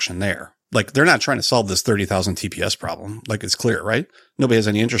same direction there. Like they're not trying to solve this 30,000 TPS problem. Like it's clear, right? Nobody has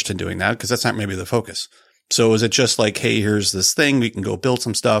any interest in doing that because that's not maybe the focus. So is it just like, hey, here's this thing, we can go build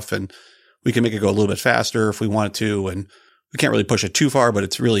some stuff and we can make it go a little bit faster if we wanted to, and we can't really push it too far, but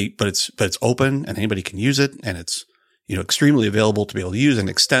it's open and anybody can use it, and it's, extremely available to be able to use and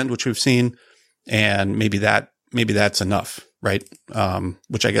extend, which we've seen, and maybe that's enough, right?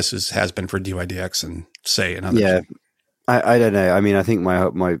 Which I guess has been for DYDX and Say and others. Yeah, I don't know. I mean, I think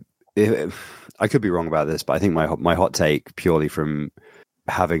I could be wrong about this, but I think my hot take, purely from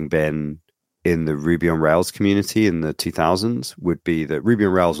having been in the Ruby on Rails community in the 2000s, would be that Ruby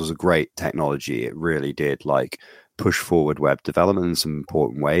on Rails was a great technology. It really did push forward web development in some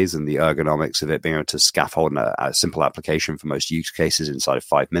important ways, and the ergonomics of it being able to scaffold a simple application for most use cases inside of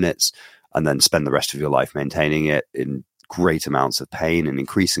 5 minutes, and then spend the rest of your life maintaining it in great amounts of pain and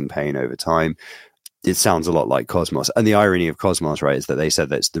increasing pain over time. It sounds a lot like Cosmos. And the irony of Cosmos, right, is that they said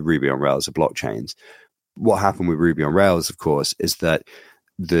that it's the Ruby on Rails of blockchains. What happened with Ruby on Rails, of course, is that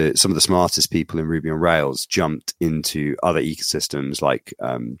some of the smartest people in Ruby on Rails jumped into other ecosystems, like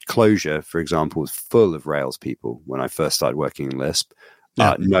Clojure, for example, was full of Rails people when I first started working in Lisp.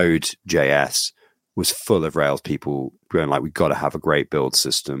 Yeah. Node.js was full of Rails people going we've got to have a great build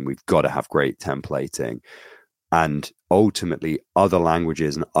system. We've got to have great templating. And ultimately, other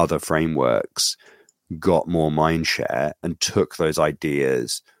languages and other frameworks got more mind share and took those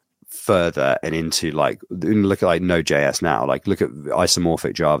ideas further and into look at Node.js now, look at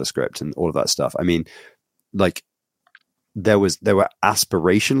isomorphic JavaScript and all of that stuff. I mean, there were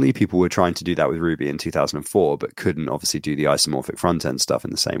aspirationally people were trying to do that with Ruby in 2004, but couldn't obviously do the isomorphic front end stuff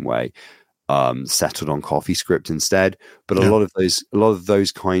in the same way. Settled on CoffeeScript instead. But a lot of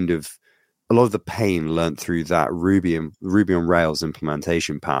the pain learned through that Ruby on Rails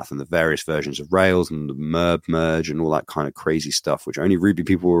implementation path and the various versions of Rails and the merge and all that kind of crazy stuff, which only Ruby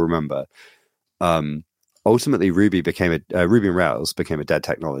people will remember. Ultimately, Ruby on Rails became a dead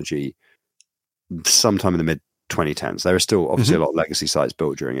technology sometime in the mid 2010s. There are still obviously a lot of legacy sites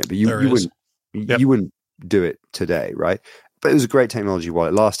built during it, but you wouldn't do it today, right? But it was a great technology while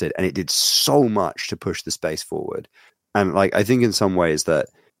it lasted, and it did so much to push the space forward. And I think in some ways that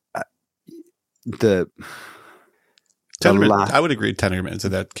I would agree Tendermint to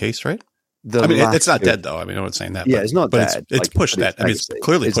that case, right? It's not dead though. I mean, I'm not saying that. Yeah, it's not dead. It's pushed that. It's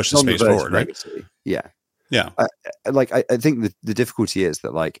clearly pushed the space forward, right? Yeah. Yeah. I think the difficulty is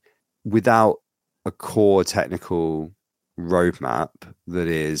that without a core technical roadmap that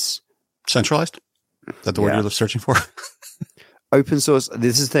is centralized, is that the word you're searching for? Open source.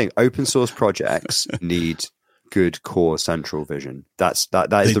 This is the thing. Open source projects need good core central vision. That is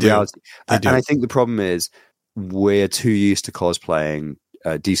the reality. And I think the problem is we're too used to cosplaying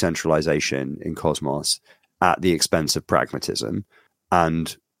decentralization in Cosmos at the expense of pragmatism.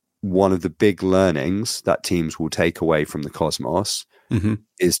 And one of the big learnings that teams will take away from the Cosmos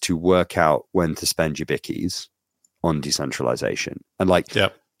is to work out when to spend your bickies on decentralization. And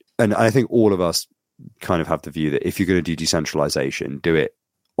and I think all of us kind of have the view that if you're going to do decentralization, do it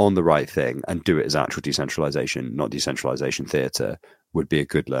on the right thing and do it as actual decentralization, not decentralization theater, would be a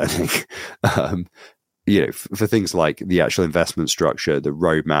good learning. For things like the actual investment structure, the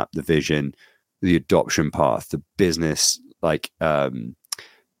roadmap, the vision, the adoption path, the business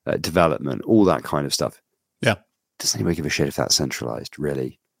development, all that kind of stuff. Yeah. Doesn't anybody give a shit if that's centralized,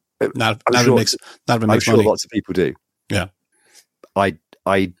 really? Not if it makes money. Lots of people do. Yeah. I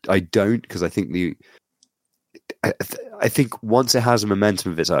don't, because I think I think once it has a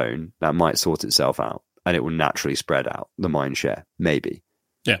momentum of its own, that might sort itself out and it will naturally spread out the mind share, maybe.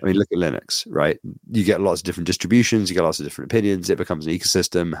 Yeah. I mean, look at Linux, right? You get lots of different distributions, you get lots of different opinions, it becomes an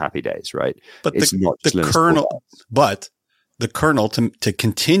ecosystem, happy days, right? But it's not just the kernel, but the kernel to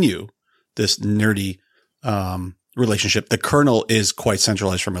continue this nerdy relationship, the kernel is quite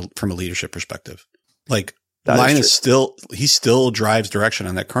centralized from a leadership perspective. Linus still drives direction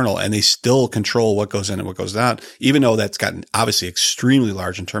on that kernel, and they still control what goes in and what goes out, even though that's gotten obviously extremely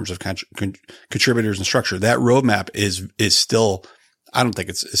large in terms of contributors and structure. That roadmap is still, I don't think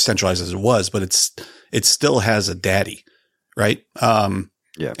it's as centralized as it was, but it still has a daddy, right?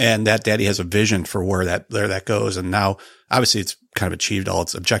 Yeah. And that daddy has a vision for where that goes. And now obviously it's kind of achieved all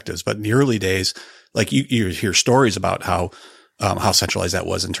its objectives, but in the early days, like you hear stories about how centralized that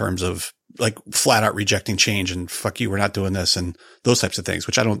was in terms of like flat out rejecting change and fuck you, we're not doing this and those types of things,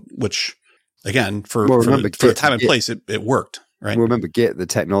 which again, for the time and place, it worked, right? Well, remember, Git, the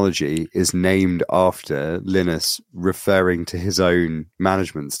technology, is named after Linus referring to his own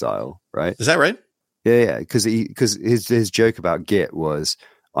management style, right? Is that right? Yeah. Because his joke about Git was,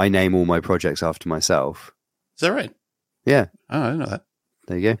 I name all my projects after myself. Is that right? Yeah. Oh, I didn't know that.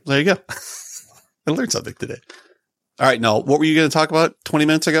 There you go. There you go. I learned something today. All right, Noel, what were you going to talk about 20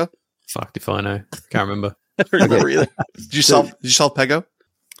 minutes ago? Fucked if I know. Can't remember. I don't remember either. Did you solve Pego?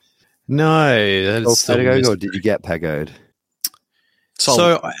 No. That's Pego, or did you get Pegoed?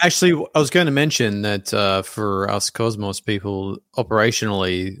 So actually, I was going to mention that for us Cosmos people,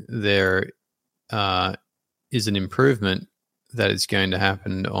 operationally, there is an improvement that is going to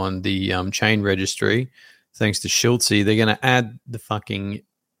happen on the chain registry. Thanks to Schultze, they're going to add the fucking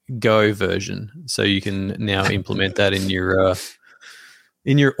Go version, so you can now implement that in your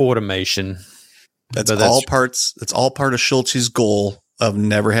automation. That's all part of Schultze's goal of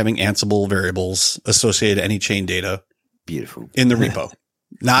never having Ansible variables associated to any chain data. Beautiful. In the repo,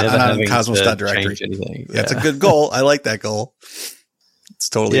 not on Cosmos.directory. That's a good goal. I like that goal. It's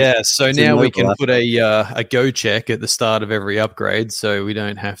totally So now we can put a Go check at the start of every upgrade, so we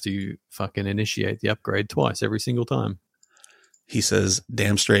don't have to fucking initiate the upgrade twice every single time. He says,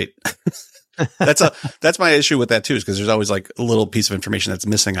 damn straight. That's my issue with that too, is because there's always like a little piece of information that's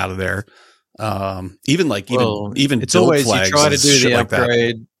missing out of there. Even it's always you try to do the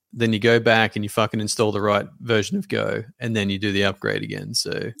upgrade, then you go back and you fucking install the right version of Go, and then you do the upgrade again.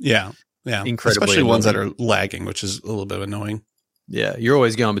 So yeah, incredibly especially annoying. Ones that are lagging, which is a little bit annoying. Yeah, you're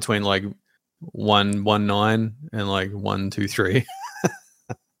always going between like 1.19 and like 1.23.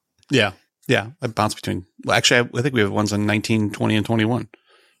 Yeah, I bounce between. Well, actually, I think we have ones on 19, 20, and 21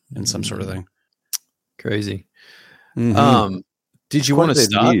 in some sort of thing. Crazy. Mm-hmm. Did you want to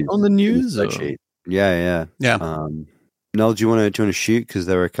start on the news? Yeah. Noel, do you want to shoot? Because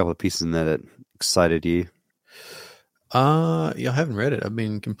there were a couple of pieces in there that excited you. I haven't read it. I've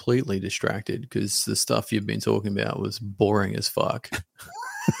been completely distracted because the stuff you've been talking about was boring as fuck.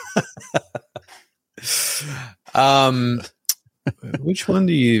 Which one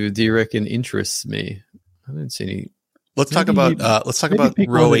do you reckon interests me? I don't see any. Let's talk about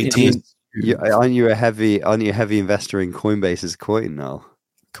row 18. Aren't you a heavy investor in Coinbase's coin now?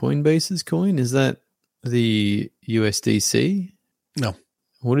 Coinbase's coin? Is that the USDC? No.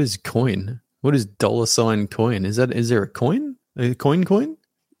 What is coin? What is $sign coin? Is there a coin? A coin?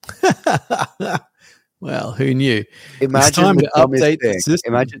 Well, who knew? Imagine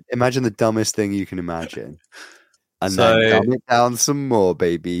the dumbest thing you can imagine. And then dumb it down some more,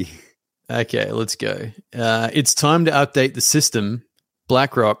 baby. Okay, let's go. It's time to update the system.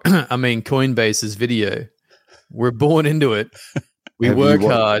 Coinbase's video. We're born into it. We work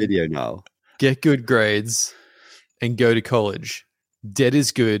hard. Video now. Get good grades and go to college. Debt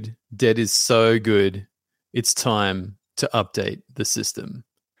is good. Debt is so good. It's time to update the system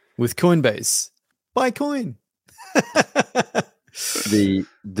with Coinbase. Buy coin. The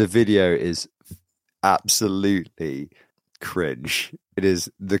video is absolutely cringe. It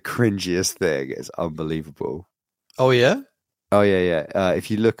is the cringiest thing. It's unbelievable. Oh yeah. If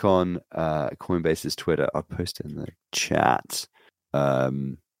you look on Coinbase's Twitter, I'll post it in the chat.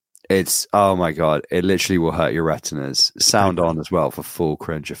 It's, oh my god, it literally will hurt your retinas. Sound on as well for full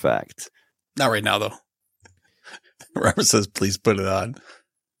cringe effect. Not right now though. Robert says, please put it on.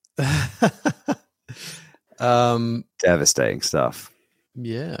 Devastating stuff.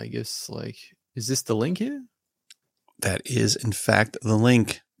 Yeah, I guess, is this the link here? That is, in fact, the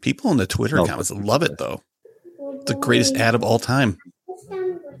link. People in the Twitter accounts love it, though. The greatest ad of all time.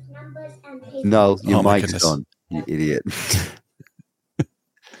 No, your mic's on, you idiot.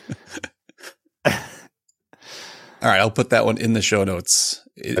 All right, I'll put that one in the show notes.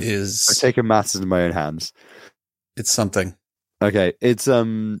 I've taken matters in my own hands. It's something. Okay, it's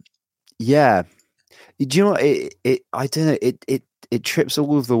yeah. Do you know what? I don't know. It trips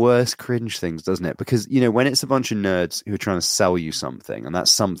all of the worst cringe things, doesn't it? Because, when it's a bunch of nerds who are trying to sell you something, and that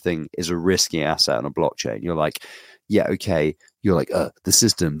something is a risky asset on a blockchain, you're like, yeah, okay. You're like, the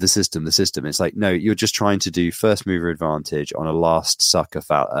system. It's like, no, you're just trying to do first mover advantage on a last sucker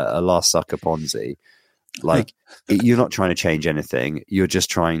Ponzi. Like, you're not trying to change anything. You're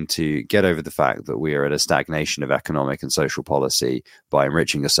just trying to get over the fact that we are at a stagnation of economic and social policy by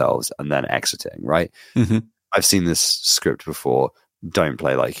enriching yourselves and then exiting, right? Mm-hmm. I've seen this script before. Don't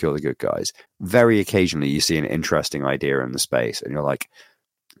play like you're the good guys. Very occasionally you see an interesting idea in the space and you're like,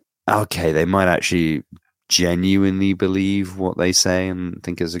 okay, they might actually genuinely believe what they say and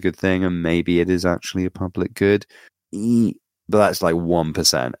think is a good thing, and maybe it is actually a public good. But that's like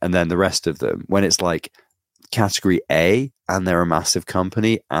 1%. And then the rest of them, when it's like category A and they're a massive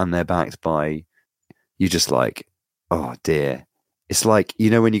company and they're backed by, you just like, oh dear. It's like, you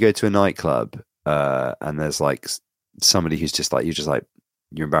know, when you go to a nightclub and there's like somebody who's just like,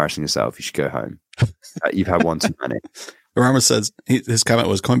 you're embarrassing yourself, you should go home. You've had one too many. Rama says his comment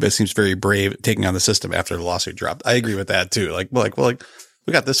was Coinbase seems very brave taking on the system after the lawsuit dropped. I agree with that too. Like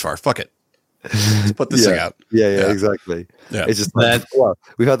we got this far. Fuck it. Let's put this thing out. Yeah, exactly. Yeah. It's just like, well,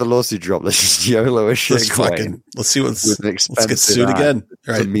 we've had the lawsuit drop. Let's just YOLO a shit. Let's see let's get sued again.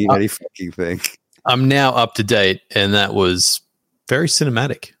 Right. Doesn't mean any fucking thing. I'm now up to date, and that was very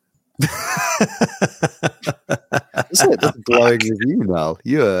cinematic. That's a glowing review, Mel.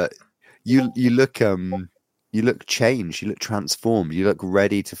 You look changed. You look transformed. You look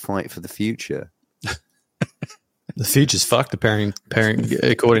ready to fight for the future. The future's fucked, according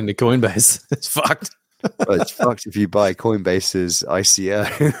to Coinbase. It's fucked. Well, it's fucked if you buy Coinbase's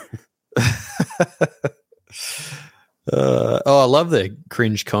ICO. I love the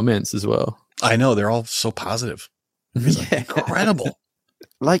cringe comments as well. I know, they're all so positive. Like, incredible.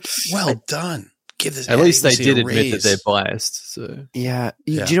 Like, well done. Give this. At least they did admit that they're biased. So yeah.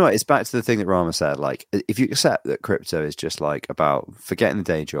 Do you know what? It's back to the thing that Rama said. Like, if you accept that crypto is just like about forgetting the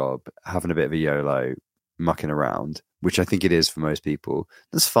day job, having a bit of a YOLO, mucking around, which I think it is for most people,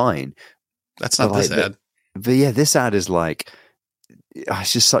 that's fine. That's not this ad. But yeah, this ad is like,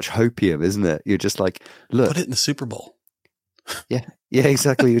 it's just such hopium, isn't it? You're just like, look, put it in the Super Bowl. Yeah,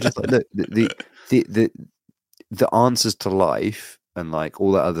 exactly. You're just like, look, the answers to life and like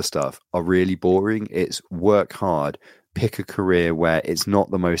all that other stuff are really boring. It's work hard, pick a career where it's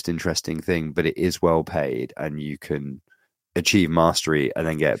not the most interesting thing, but it is well paid, and you can achieve mastery and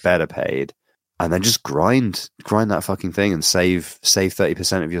then get better paid. And then just grind that fucking thing and save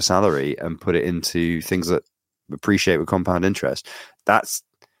 30% of your salary and put it into things that appreciate with compound interest. That's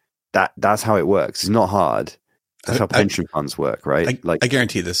how it works. It's not hard. That's how pension funds work, right? I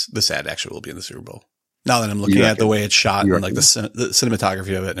guarantee this ad actually will be in the Super Bowl. Now that I'm looking at the way it's shot and like the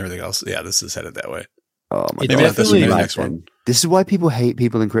cinematography of it and everything else, yeah, this is headed that way. Oh my God. Maybe the next one. This is why people hate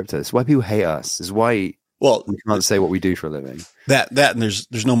people in crypto. This is why people hate us. This is why we can't say what we do for a living. That and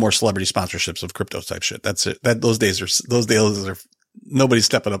there's no more celebrity sponsorships of crypto type shit. That's it. Those days are nobody's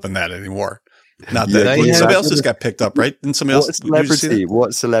stepping up in that anymore. Not that somebody else just got picked up, right? And somebody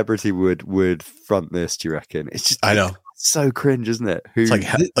what celebrity would front this? Do you reckon? It's just I know. So cringe, isn't it? It's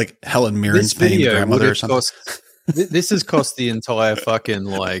like Helen Mirren's paying the grandmother or something. This has cost the entire fucking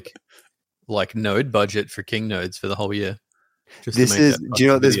like node budget for King nodes for the whole year. Do you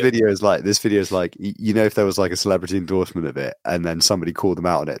know what this video is like? This video is like, you know, if there was like a celebrity endorsement of it and then somebody called them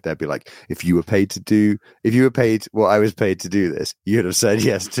out on it, they'd be like, if you were paid what I was paid to do this, you'd have said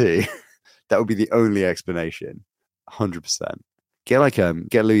yes too. That would be the only explanation. 100%. Get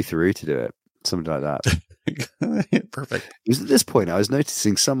Louis Theroux to do it. Something like that. Perfect. It was at this point I was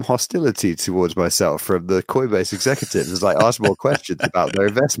noticing some hostility towards myself from the Coinbase executives as I asked more questions about their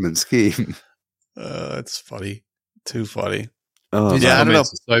investment scheme. It's funny. Too funny. Oh, yeah, I don't know.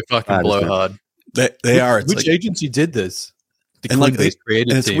 So fucking blowhard. They are. Which agency did this? The Coinbase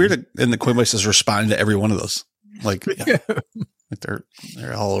creative team. It's weird. And the Coinbase is responding to every one of those. Like, yeah. Like they're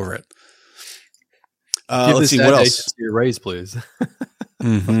all over it. Let's see what else. Your raise, please.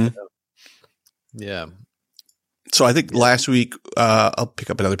 Mm-hmm. Yeah. So I think last week, I'll pick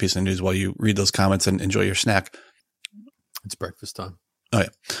up another piece of news while you read those comments and enjoy your snack. It's breakfast time. Oh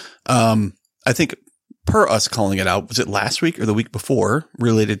yeah. I think per us calling it out, was it last week or the week before,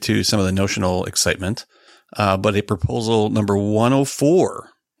 related to some of the notional excitement? But a proposal number 104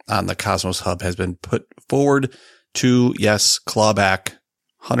 on the Cosmos Hub has been put forward to, yes, claw back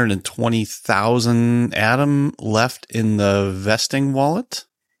 120,000 Atom left in the vesting wallet.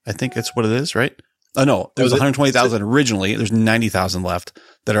 I think that's what it is, right? Oh, no, there was 120,000 originally. There's 90,000 left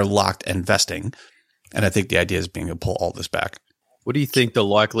that are locked and vesting. And I think the idea is being to pull all this back. What do you think the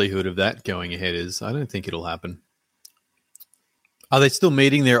likelihood of that going ahead is? I don't think it'll happen. Are they still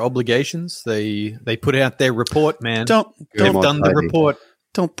meeting their obligations? They put out their report, man. They've done the report.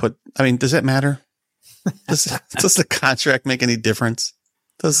 Don't put. I mean, does that matter? Does the contract make any difference?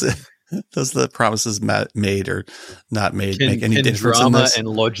 Does it? Does the promises made or not made make any can difference in drama this? and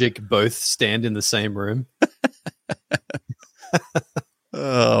logic both stand in the same room?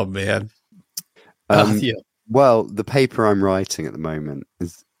 Oh man. Yeah. Well, the paper I'm writing at the moment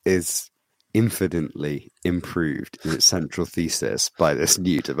is infinitely improved in its central thesis by this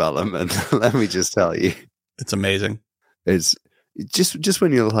new development. Let me just tell you, It's amazing. it's just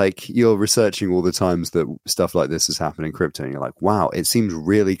when you're researching all the times that stuff like this has happened in crypto, and you're like, wow, it seems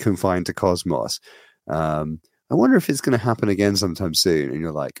really confined to Cosmos. I wonder if it's going to happen again sometime soon. And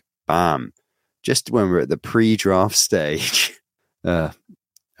you're like, bam, just when we're at the pre-draft stage. I'll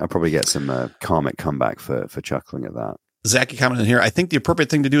probably get some karmic comeback for chuckling at that. Zachy commented here, I think the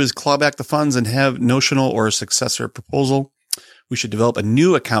appropriate thing to do is claw back the funds and have notional or a successor proposal. We should develop a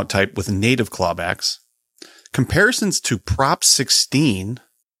new account type with native clawbacks. Comparisons to Prop 16.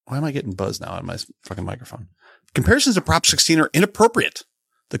 Why am I getting buzzed now on my fucking microphone? Comparisons to Prop 16 are inappropriate.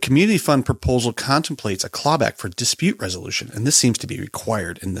 The community fund proposal contemplates a clawback for dispute resolution, and this seems to be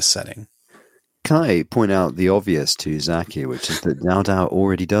required in this setting. Can I point out the obvious to Zachy, which is that DAO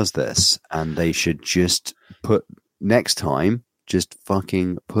already does this, and they should just next time, just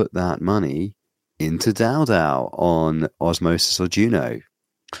fucking put that money into DAO on Osmosis or Juno.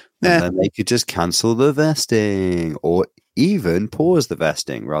 And then they could just cancel the vesting, or even pause the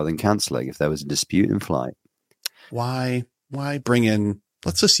vesting rather than canceling if there was a dispute in flight. Why bring in,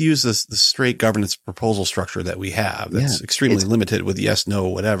 let's just use the straight governance proposal structure that we have that's extremely limited with yes,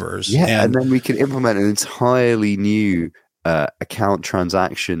 no, whatevers. Yeah, and then we can implement an entirely new account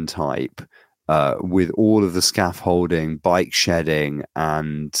transaction type with all of the scaffolding, bike shedding,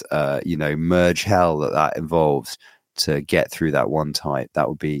 and merge hell that involves to get through that one type. That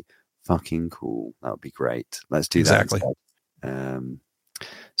would be fucking cool. That would be great. Let's do that. Exactly.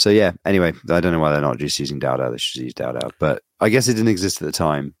 So yeah, anyway, I don't know why they're not just using DAO. They should use DAO, but I guess it didn't exist at the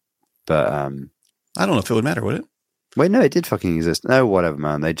time. But I don't know if it would matter, would it? Wait, no, it did fucking exist. No, whatever,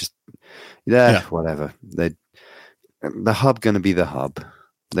 man. They just whatever. The hub going to be the hub.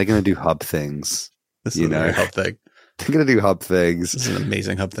 They're going to do hub things. This is a hub thing. They're going to do hub things. This is an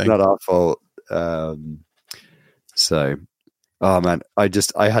amazing hub thing. Not our fault. So, oh man, I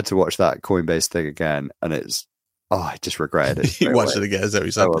had to watch that Coinbase thing again, and I just regretted it. You watched it again, is that what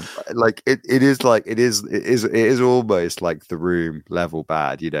you said? Like it is almost like The Room level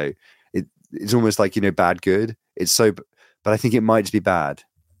bad. It's almost like bad good. It's so, but I think it might just be bad.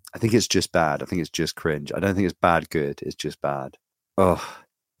 I think it's just bad. I think it's just cringe. I don't think it's bad good. It's just bad.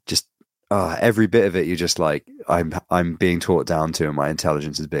 Every bit of it, you're just like, I'm being talked down to, and my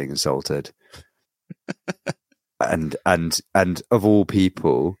intelligence is being insulted. and of all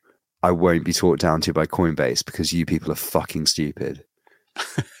people, I won't be talked down to by Coinbase because you people are fucking stupid.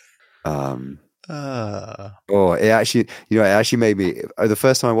 It actually made me. The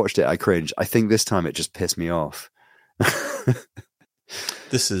first time I watched it, I cringed. I think this time it just pissed me off.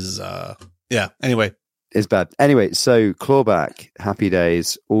 This is Anyway, it's bad. Anyway, so clawback, happy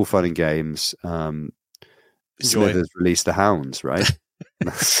days, all fun and games. Smithers released the hounds, right?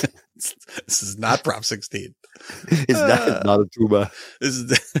 This is not Prop 16. It's not a tuba.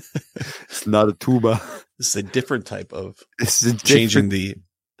 It's not a tuba. This is a different type of changing the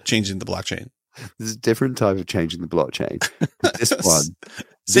blockchain. This is a different type of changing the blockchain. This one,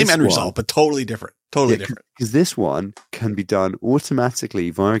 same end result, but totally different. Totally different. Because this one can be done automatically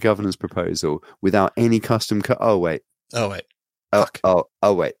via a governance proposal without any custom. Oh wait. Fuck. Oh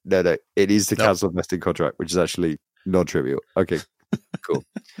wait. No. It is the cancel vesting contract, which is actually non-trivial. Okay. Cool.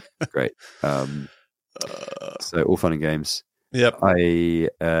 Great. So all fun and games. Yep. I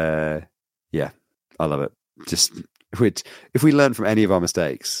love it. Just if we learn from any of our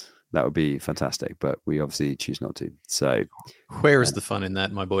mistakes, that would be fantastic. But we obviously choose not to. So where is the fun in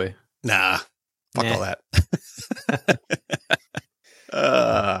that, my boy? Nah. Fuck all that.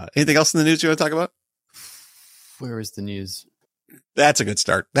 Anything else in the news you want to talk about? Where is the news? That's a good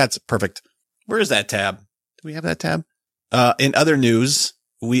start. That's perfect. Where is that tab? Do we have that tab? In other news,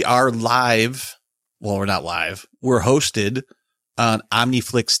 we are live. Well, we're not live. We're hosted on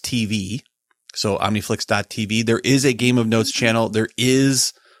Omniflix TV. So omniflix.tv. There is a Game of Notes channel. There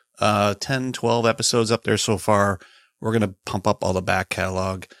is 10, 12 episodes up there so far. We're going to pump up all the back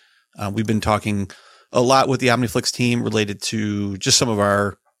catalog. We've been talking a lot with the Omniflix team related to just some of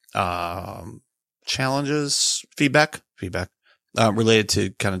our challenges, feedback related to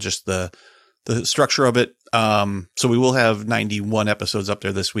kind of just the structure of it. So we will have 91 episodes up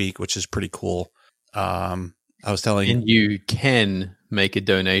there this week, which is pretty cool. I was telling you, and you can make a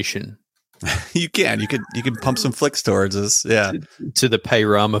donation. You can pump some flicks towards us. Yeah. To the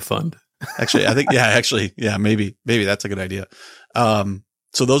Payrama Fund. Actually, I think, maybe that's a good idea.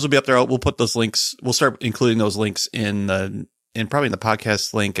 so those will be up there. We'll put those links. We'll start including those links in probably in the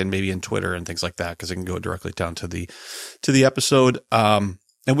podcast link and maybe in Twitter and things like that, because it can go directly down to the episode.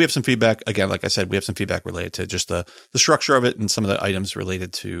 And we have some feedback. Again, like I said, we have some feedback related to just the structure of it and some of the items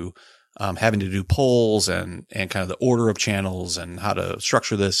related to having to do polls and kind of the order of channels and how to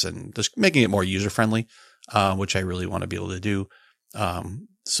structure this and just making it more user friendly, which I really want to be able to do.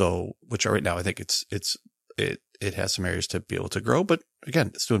 So which right now I think it has some areas to be able to grow, but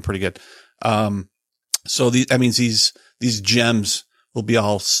again, it's doing pretty good. So that means these gems will be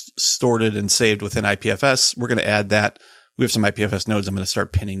all stored and saved within IPFS. We're going to add that. We have some IPFS nodes. I'm going to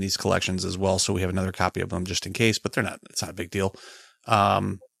start pinning these collections as well, so we have another copy of them just in case. But it's not a big deal.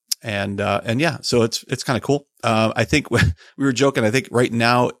 And yeah, so it's kind of cool. I think we were joking. I think right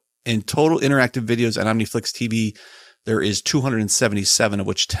now in total interactive videos on OmniFlix TV, there is 277, of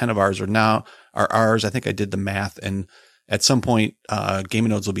which 10 of ours are ours. I think I did the math, and at some point,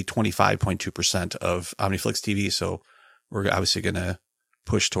 gaming nodes will be 25.2% of OmniFlix TV. So we're obviously going to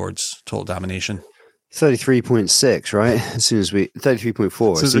push towards total domination. 33.6, right? As soon as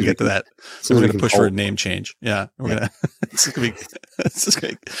 33.4. As soon as we get to that, so we're going to push for a name change. Yeah. We're going to, it's going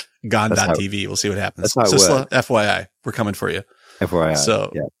to be Gone.tv. We'll see what happens. That's how it works. FYI, we're coming for you. FYI. So,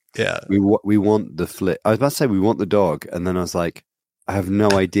 yeah. We want the flip. I was about to say we want the dog. And then I was like, I have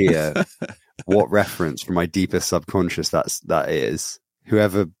no idea what reference from my deepest subconscious that is.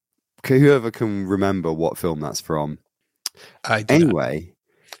 Whoever can remember what film that's from. Anyway.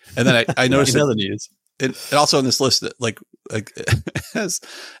 And then I noticed other news. And also on this list, like as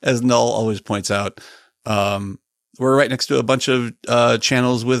Null always points out, we're right next to a bunch of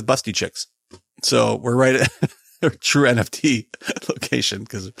channels with busty chicks. So we're right at a true NFT location,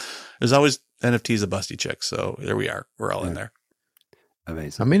 because there's always NFTs of busty chicks. So there we are. We're all in there.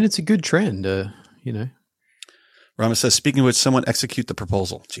 Amazing. I mean, it's a good trend, Rama says, speaking of which, someone execute the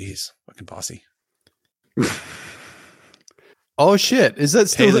proposal. Jeez, fucking bossy. Oh shit! Is that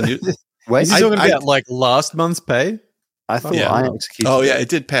still the news? Wait, is he talking about like last month's pay? I thought I executed. Oh yeah, it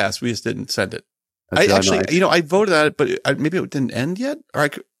did pass. We just didn't send it. I voted on it, but maybe it didn't end yet, or I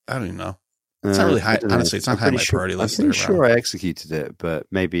don't even know. It's not really high. Honestly, it's not high on my priority list. I'm pretty sure I executed it, but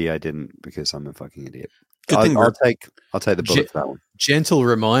maybe I didn't because I'm a fucking idiot. Good thing I'll take the bullet for that one. Gentle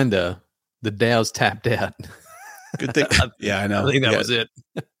reminder: the DAO's tapped out. Good thing. Yeah, I know. I think that was it.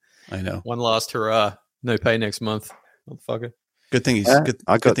 I know. One last hurrah! No pay next month, motherfucker. Good thing he's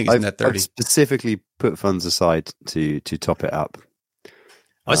net 30. I specifically put funds aside to top it up.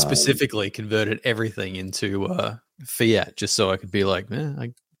 I specifically converted everything into fiat just so I could be like, I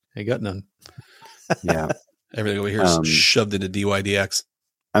got none. Yeah. Everything over here is shoved into DYDX.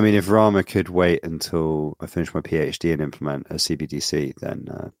 I mean, if Rama could wait until I finish my PhD and implement a CBDC, then,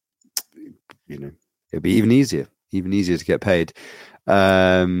 it'd be even easier to get paid.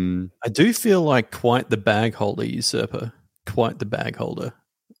 I do feel like quite the bag holder, usurper. Quite the bag holder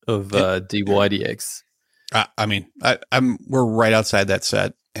of DYDX. I mean, we're right outside that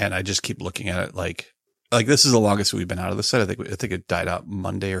set, and I just keep looking at it like this is the longest we've been out of the set. I think it died out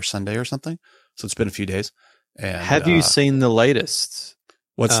Monday or Sunday or something. So it's been a few days. And have you seen the latest?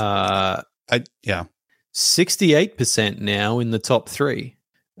 What's 68% now in the top three.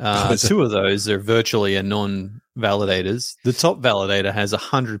 Two of those are virtually a non-validators. The top validator has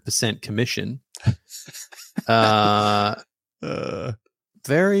 100% commission.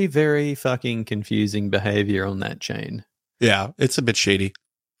 Very, very fucking confusing behavior on that chain. Yeah, it's a bit shady.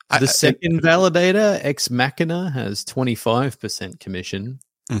 The second validator, Ex Machina, has 25% commission.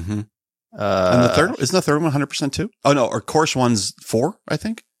 Mm-hmm. And the third, isn't the third one 100% too? Oh no, or Course one's 4, I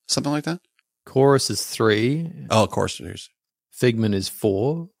think, something like that. Chorus is 3. Oh, Course. Figment is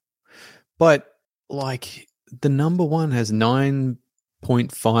 4. But like the number one has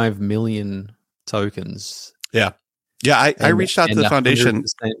 9.5 million tokens. Yeah. Yeah, I reached out to the foundation.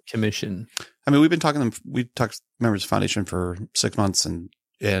 Commission. I mean, we talked to members of the foundation for 6 months and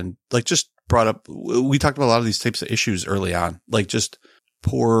like just brought up, we talked about a lot of these types of issues early on, like just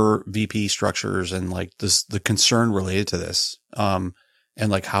poor VP structures and like the concern related to this, and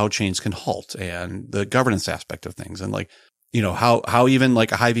like how chains can halt and the governance aspect of things. And like, how even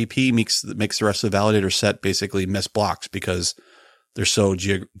like a high VP makes the rest of the validator set basically miss blocks because they're so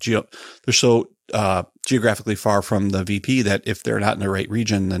geographically far from the VP that if they're not in the right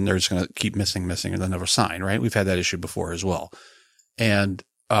region, then they're just going to keep missing, and they'll never sign. Right? We've had that issue before as well. And,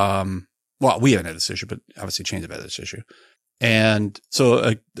 we haven't had this issue, but obviously chains have had this issue. And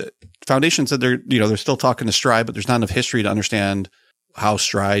so the foundation said they're still talking to Stride, but there's not enough history to understand how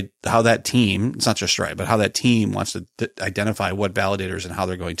that team, it's not just Stride, but how that team wants to identify what validators and how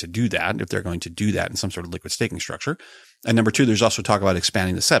they're going to do that, if they're going to do that in some sort of liquid staking structure. And number two, there's also talk about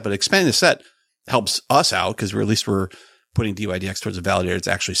expanding the set, but expanding the set helps us out because we're putting DYDX towards a validator that's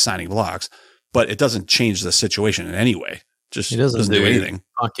actually signing blocks, but it doesn't change the situation in any way. Just it doesn't do anything.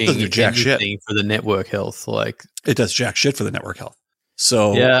 Fucking doesn't do jack shit for the network health. Like it does jack shit for the network health.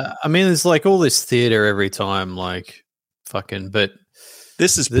 So yeah, I mean, it's like all this theater every time, like fucking. But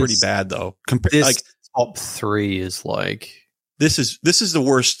this is pretty bad though. This like top 3 is like this is the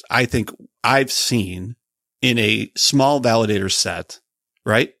worst I think I've seen in a small validator set,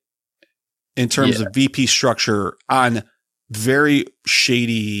 right? In terms of VP structure on very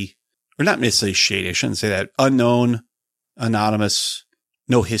shady, or not necessarily shady, I shouldn't say that, unknown, anonymous,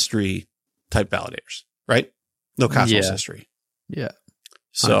 no history type validators, right? No Cosmos history. Yeah.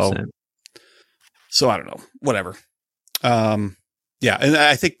 100%. So I don't know, whatever. Yeah. And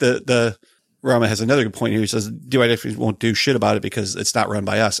I think the Rama has another good point here. He says, DYDX won't do shit about it because it's not run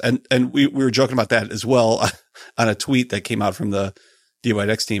by us. And we were joking about that as well on a tweet that came out from the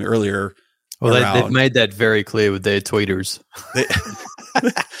DYDX team earlier. Well, they've made that very clear with their tweeters.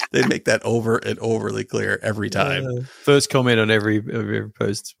 They make that over and overly clear every time. First comment on every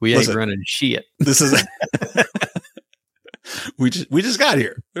post: "We ain't running shit." This is we just got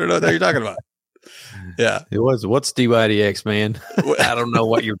here. We don't know what you're talking about. Yeah, it was. What's DYDX, man? I don't know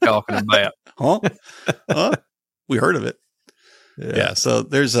what you're talking about. Huh? We heard of it. Yeah. So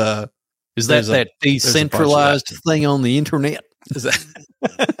there's a. Is that decentralized thing on the internet? Is that?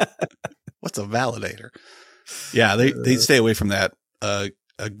 What's a validator? Yeah, they stay away from that a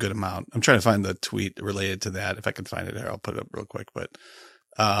good amount. I'm trying to find the tweet related to that. If I can find it here, I'll put it up real quick. But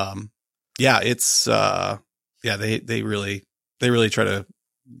yeah, it's they really try to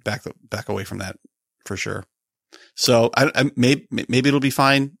back away from that for sure. So I maybe it'll be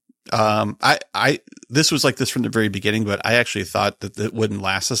fine. This was like this from the very beginning, but I actually thought that it wouldn't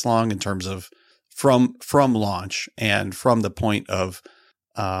last this long in terms of from launch and from the point of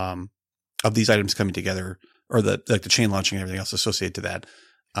these items coming together, or the chain launching and everything else associated to that,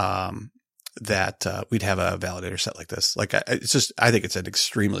 we'd have a validator set like this. Like I think it's an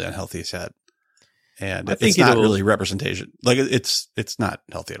extremely unhealthy set, and it's not really representation. Like it's not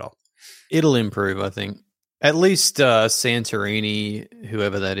healthy at all. It'll improve, I think. At least Santorini,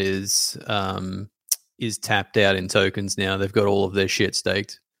 whoever that is tapped out in tokens now. They've got all of their shit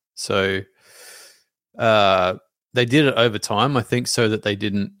staked. So they did it over time, I think, so that they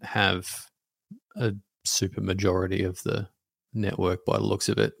didn't have a super majority of the network by the looks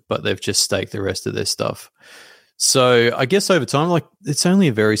of it, but they've just staked the rest of their stuff. So I guess over time, like it's only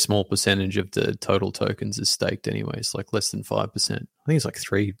a very small percentage of the total tokens is staked anyway. It's like less than 5%. I think it's like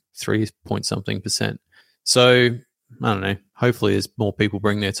 3 point something percent. So I don't know. Hopefully as more people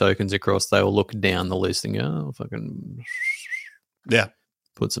bring their tokens across, they will look down the list and go, oh, fucking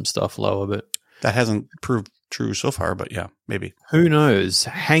put some stuff lower. But that hasn't proved true so far, but yeah, maybe. Who knows?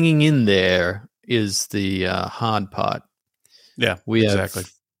 Hanging in there is the hard part. Yeah, we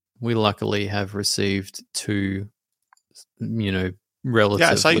luckily have received 2, relatively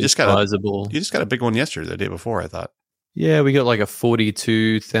I saw you just sizable. You just got a big one yesterday, the day before, I thought. Yeah, we got like a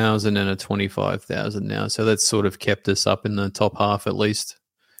 42,000 and a 25,000 now. So that's sort of kept us up in the top half at least.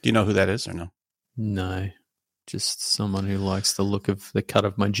 Do you know who that is or no? No, just someone who likes the look of the cut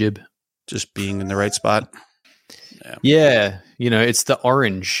of my jib. Just being in the right spot. Yeah, it's the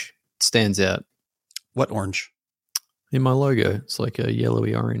orange. It stands out. What orange? In my logo. It's like a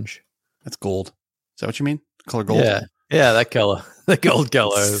yellowy orange. That's gold. Is that what you mean? Color gold? Yeah, that color. The gold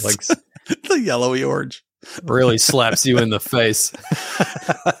color. Like the yellowy orange. Really slaps you in the face.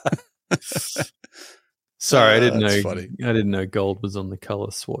 Sorry, I didn't know. Funny. I didn't know gold was on the color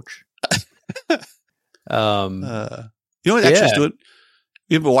swatch. You know what? Actually,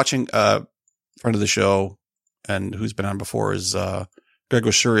 we've been watching friend of the show and who's been on before is Greg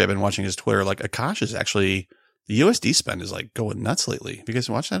Wasuri. I've been watching his Twitter. Like Akash is actually the USD spend is like going nuts lately. Have you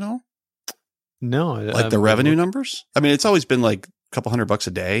guys watched that at all? No, like the revenue numbers. I mean, it's always been like a couple $100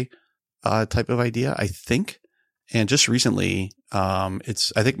 a day. Type of idea, I think. And just recently,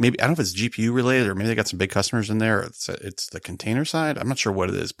 it's, I think maybe, I don't know if it's GPU related or maybe they got some big customers in there. It's the container side. I'm not sure what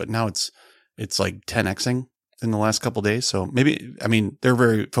it is, but now it's like 10xing in the last couple of days. So maybe, I mean, they're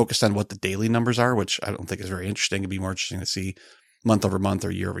very focused on what the daily numbers are, which I don't think is very interesting. It'd be more interesting to see month over month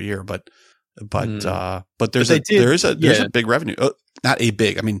or year over year. But there's a big revenue. Not a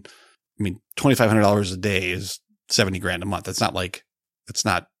big, I mean, $2,500 a day is $70,000 a month. It's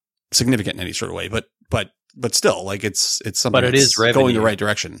not significant in any sort of way, but still, like it's something. But it is revenue. Going the right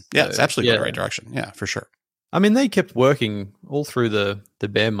direction. Yeah, it's absolutely going the right direction. Yeah, for sure. I mean, they kept working all through the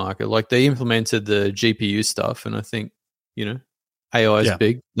bear market. Like they implemented the GPU stuff, and I think AI is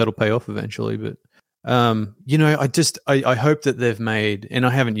big. That'll pay off eventually. But I hope that they've made, and I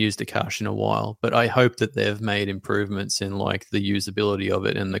haven't used Akash in a while, but I hope that they've made improvements in like the usability of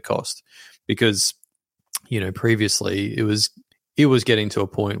it and the cost, because previously it was getting to a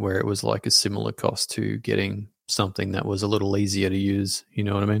point where it was like a similar cost to getting something that was a little easier to use. You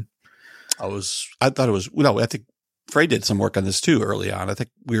know what I mean? I thought it was, I think Frey did some work on this too early on. I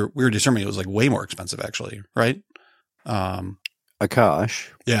think we were determining it was like way more expensive actually, right? Akash.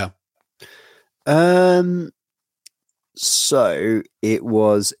 Yeah. So it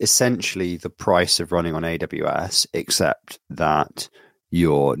was essentially the price of running on AWS, except that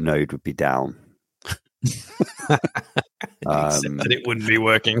your node would be down. Except that it wouldn't be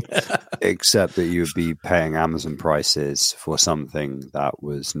working. Except that you would be paying Amazon prices for something that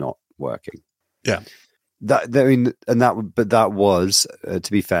was not working. Yeah. That was,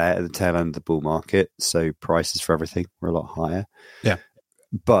 to be fair, at the tail end of the bull market. So prices for everything were a lot higher. Yeah.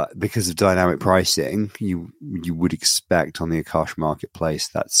 But because of dynamic pricing, you would expect on the Akash marketplace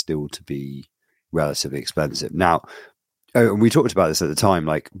that still to be relatively expensive. Now, we talked about this at the time,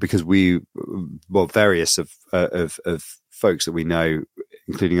 like because various of folks that we know,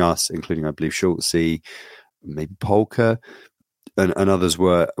 including us, including I believe Schultzy, maybe Polka, and others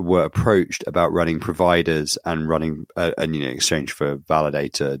were approached about running providers and running in exchange for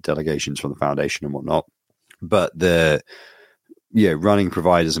validator delegations from the foundation and whatnot. But running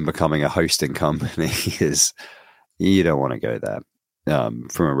providers and becoming a hosting company is, you don't want to go there.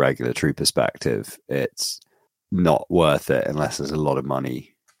 From a regulatory perspective, it's not worth it unless there's a lot of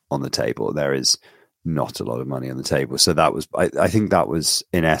money on the table. There is not a lot of money on the table. So that was, I think that was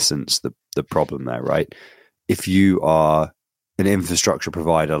in essence the problem there, right? If you are an infrastructure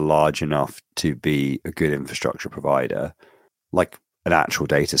provider large enough to be a good infrastructure provider, like an actual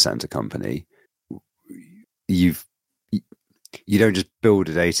data center company, you don't just build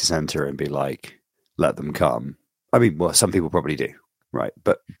a data center and be like, let them come. I mean, well, some people probably do, right?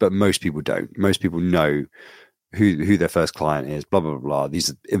 But most people don't. Most people know who their first client is, blah, blah, blah, blah. These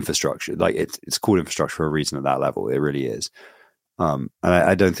are infrastructure. Like it's called infrastructure for a reason at that level. It really is. And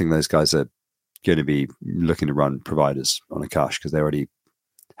I don't think those guys are going to be looking to run providers on Akash because they already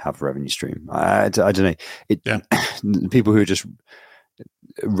have a revenue stream. I don't know. People who are just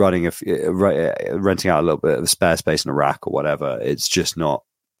renting out a little bit of spare space in a rack or whatever, it's just not,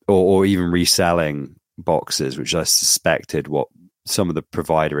 or even reselling boxes, which I suspected what some of the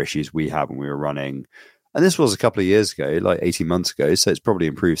provider issues we had when we were running. And this was a couple of years ago, like 18 months ago. So it's probably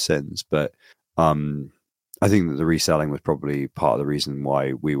improved since. But I think that the reselling was probably part of the reason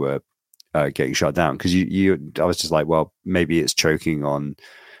why we were getting shut down. Because I was just like, well, maybe it's choking on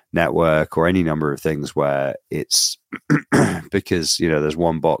network or any number of things where it's because there's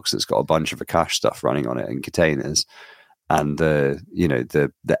one box that's got a bunch of Akash stuff running on it in containers, and the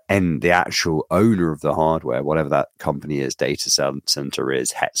actual owner of the hardware, whatever that company is, data center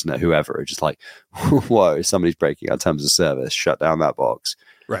is, Hetzner, whoever, are just like, whoa, somebody's breaking our terms of service, shut down that box.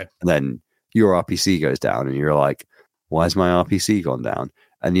 Right. And then your RPC goes down and you're like, why has my RPC gone down?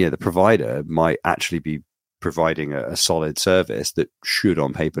 And the provider might actually be providing a solid service that should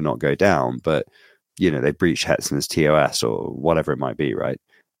on paper not go down, but they breached Hetzner's TOS or whatever it might be, right?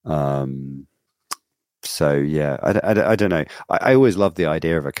 So yeah, I don't know. I always loved the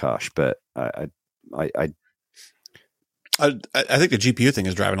idea of Akash, but I think the GPU thing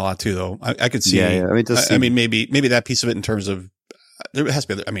is driving a lot too, though. I could see. Yeah. I mean, maybe that piece of it in terms of there has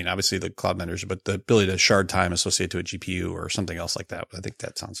to be. I mean, obviously the cloud vendors, but the ability to shard time associated to a GPU or something else like that. I think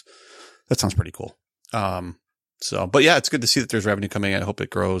that sounds pretty cool. But yeah, it's good to see that there's revenue coming in. I hope it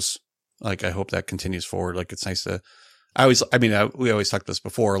grows. Like, I hope that continues forward. Like, it's nice to. We always talked this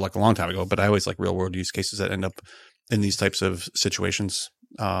before, like a long time ago, but I always like real world use cases that end up in these types of situations,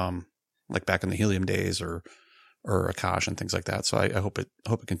 like back in the Helium days or Akash and things like that. So I hope it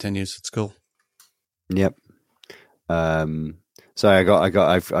continues. It's cool. Yep. So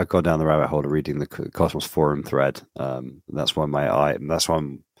I've gone down the rabbit hole of reading the Cosmos forum thread. That's why my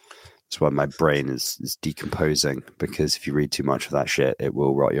brain is decomposing, because if you read too much of that shit, it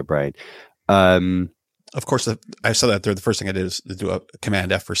will rot your brain. Of course, I saw that there. The first thing I did is to do a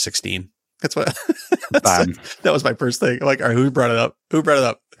Command F for 16. That's what. Bam. That was my first thing. I'm like, all right, who brought it up? Yep.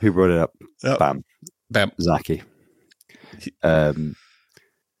 Bam. Zaki. Do you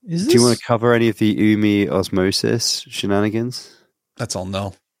want to cover any of the UMI osmosis shenanigans? That's all.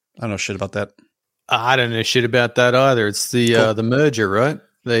 No, I don't know shit about that. I don't know shit about that either. It's the merger, right?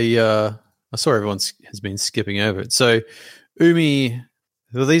 I saw everyone has been skipping over it. So UMI.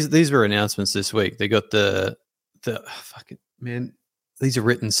 Well, these were announcements this week. They got the fucking man, these are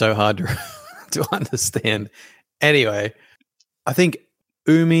written so hard to understand. Anyway, I think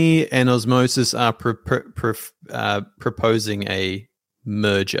Umi and Osmosis are proposing a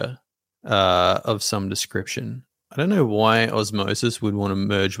merger of some description. I don't know why Osmosis would want to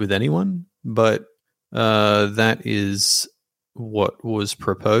merge with anyone, but that is what was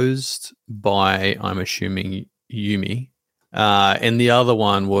proposed by, I'm assuming, Yumi. And the other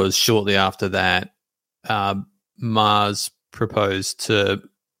one was shortly after that, Mars proposed to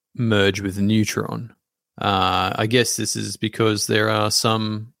merge with Neutron. I guess this is because there are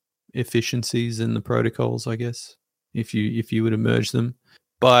some efficiencies in the protocols, I guess, if you were to merge them.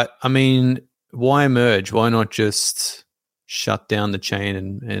 But, I mean, why merge? Why not just shut down the chain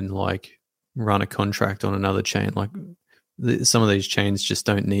and like run a contract on another chain? Like some of these chains just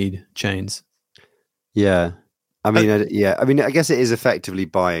don't need chains. Yeah. I mean, I guess it is effectively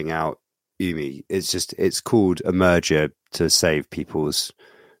buying out Umi. It's called a merger to save people's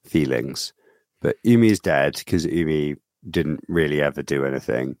feelings. But Umi is dead because Umi didn't really ever do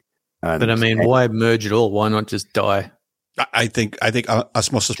anything. But I mean, why merge at all? Why not just die? I think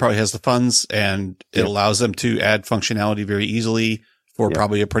Osmosis probably has the funds, and it allows them to add functionality very easily for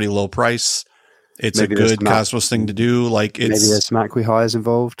probably a pretty low price. It's maybe a good Cosmos thing to do. Like maybe there's some Macquarie hires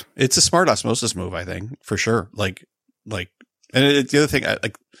involved. It's a smart Osmosis move, I think, for sure. And the other thing,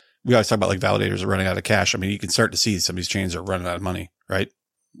 like we always talk about, like validators are running out of cash. I mean, you can start to see some of these chains are running out of money, right?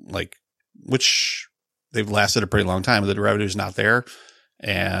 Like, which they've lasted a pretty long time. The derivative is not there.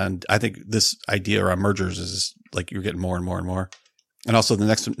 And I think this idea around mergers is like you're getting more and more and more. And also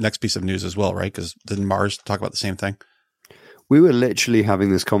the next piece of news as well, right? Because didn't Mars talk about the same thing? We were literally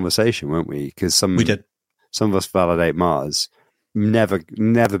having this conversation, weren't we? Because we did. Some of us validate Mars, never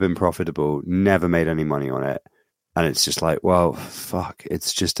been profitable, never made any money on it. And it's just like, well, fuck,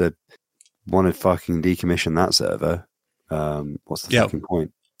 it's just want to fucking decommission that server. What's the fucking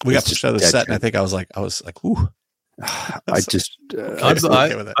point? We got pushed out of the set, and I think I was like, ooh. I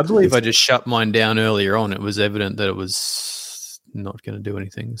believe I just shut mine down earlier on. It was evident that it was not going to do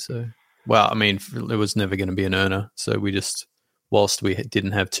anything. So, well, I mean, it was never going to be an earner. So we just, whilst we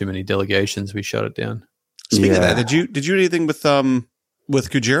didn't have too many delegations, we shut it down. Speaking of that, did you do anything with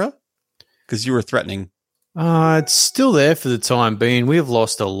Kujira? Because you were threatening. It's still there for the time being. We have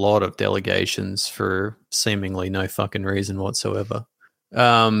lost a lot of delegations for seemingly no fucking reason whatsoever.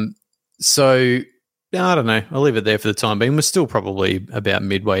 So I don't know. I'll leave it there for the time being. We're still probably about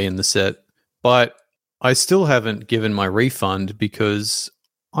midway in the set, but I still haven't given my refund because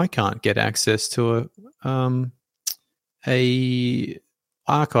I can't get access to a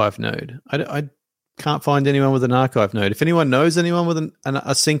archive node. I can't find anyone with an archive node. If anyone knows anyone with a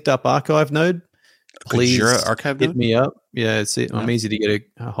synced up archive node, please hit me up. Yeah, I'm easy to get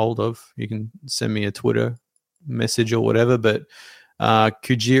a hold of. You can send me a Twitter message or whatever, but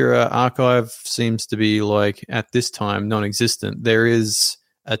Kujira archive seems to be like at this time non-existent. There is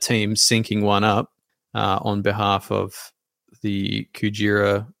a team syncing one up on behalf of the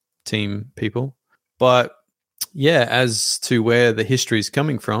Kujira team people, but yeah, as to where the history is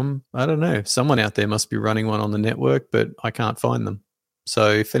coming from, I don't know. Someone out there must be running one on the network, but I can't find them. So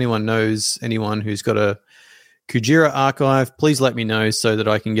if anyone knows anyone who's got a Kujira archive, please let me know so that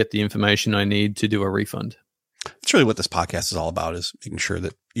I can get the information I need to do a refund. That's really what this podcast is all about, is making sure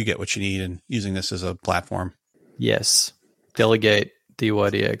that you get what you need and using this as a platform. Yes. Delegate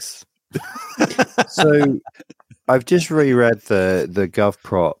DYDX. So I've just reread the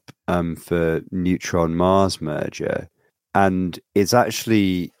GovProp for Neutron Mars merger, and it's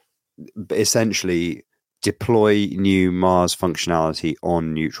actually essentially deploy new Mars functionality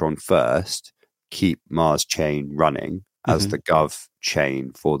on Neutron first, keep Mars chain running as the Gov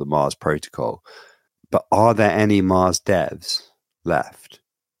chain for the Mars protocol. But are there any Mars devs left?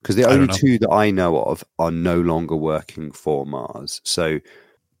 Because the only two that I know of are no longer working for Mars. So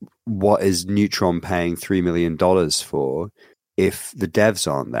what is Neutron paying $3 million for if the devs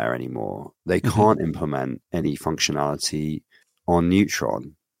aren't there anymore? They can't implement any functionality on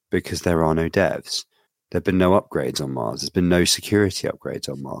Neutron because there are no devs. There have been no upgrades on Mars. There's been no security upgrades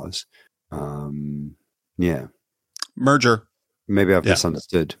on Mars. Merger. Maybe I've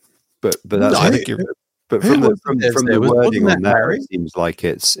misunderstood. But that's I think you're. But from the wording on that, it seems like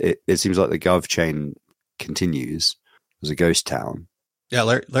it seems like the Gov chain continues as a ghost town. Yeah,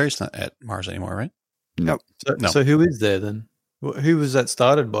 Larry's not at Mars anymore, right? No. So who is there then? Who was that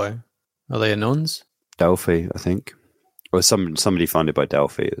started by? Are they Anons? Delphi, I think, or somebody funded by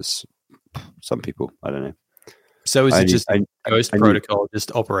Delphi. As some people, I don't know. So is it just a ghost protocol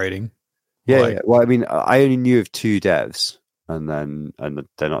just operating? Yeah. Well, I mean, I only knew of two devs, and they're not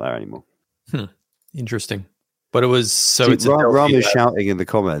there anymore. Interesting. But it was so. See, It's Ram is shouting in the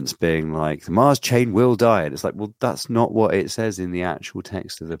comments, being like, "The Mars chain will die," and it's like, well, that's not what it says in the actual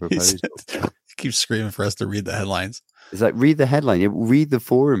text of the proposal. He keeps screaming for us to read the headlines. It's like, read the headline, read the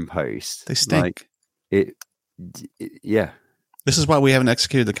forum post. They stink. Like, yeah. This is why we haven't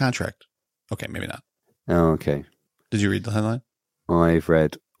executed the contract. Okay, maybe not. Oh, okay. Did you read the headline? I've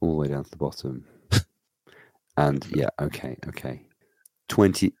read all the way down to the bottom, and yeah, okay.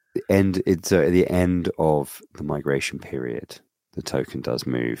 It's at the end of the migration period, the token does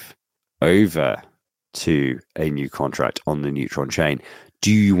move over to a new contract on the Neutron chain.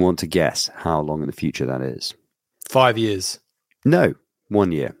 Do you want to guess how long in the future that is? 5 years. No,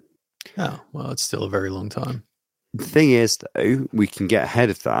 1 year. Oh, well, it's still a very long time. The thing is, though, we can get ahead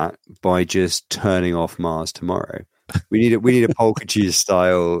of that by just turning off Mars tomorrow. We need a Polka Cheese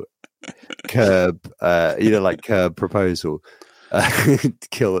style curb, like curb proposal.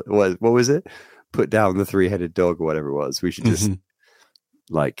 Kill what was it? Put down the 3-headed dog or whatever it was. We should just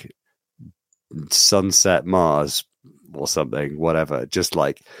like sunset Mars or something, whatever. Just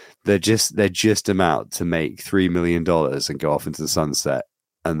like they're just about to make $3 million and go off into the sunset,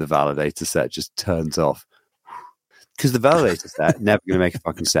 and the validator set just turns off. Because the validator set never going to make a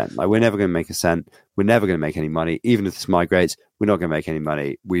fucking cent. Like, we're never going to make a cent. We're never going to make any money. Even if this migrates, we're not going to make any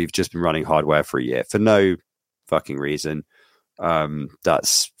money. We've just been running hardware for a year for no fucking reason.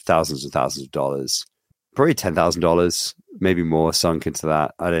 That's thousands and thousands of dollars. Probably $10,000, maybe more sunk into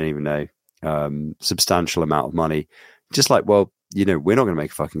that. I don't even know. Substantial amount of money. Just like, well, we're not going to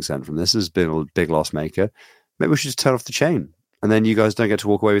make a fucking cent from this. This has been a big loss maker. Maybe we should just turn off the chain. And then you guys don't get to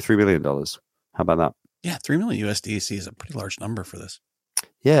walk away with $3 million. How about that? Yeah, 3 million USDC is a pretty large number for this.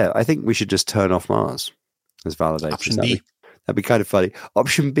 Yeah, I think we should just turn off Mars as validators. Option B. That'd be kind of funny.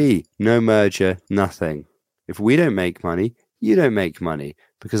 Option B, no merger, nothing. If we don't make money, you don't make money,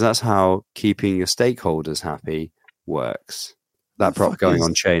 because that's how keeping your stakeholders happy works. That prop going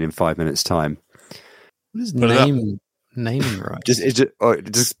on chain in 5 minutes' time. What is naming rights?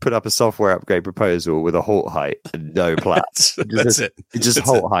 Just put up a software upgrade proposal with a halt height and no plats. That's it. Just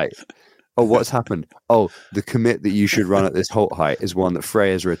halt height. Oh, what's happened? Oh, the commit that you should run at this halt height is one that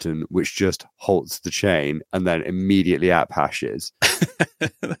Frey has written, which just halts the chain and then immediately app hashes.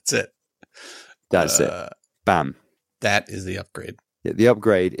 That's it. That's it. Bam. That is the upgrade. Yeah, the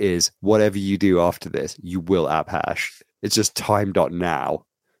upgrade is whatever you do after this, you will app hash. It's just time.now.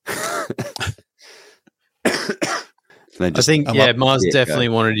 I think, Mars definitely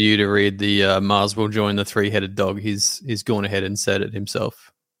wanted you to read the Mars will join the 3-headed dog. He's gone ahead and said it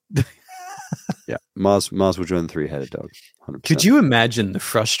himself. Yeah, Mars will join the 3-headed dog. 100%. Could you imagine the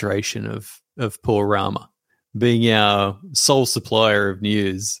frustration of poor Rama being our sole supplier of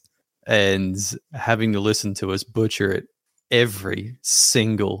news and having to listen to us butcher it every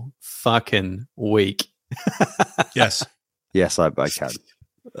single fucking week? Yes. Yes, I can.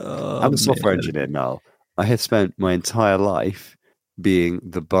 I'm a software engineer now. I have spent my entire life being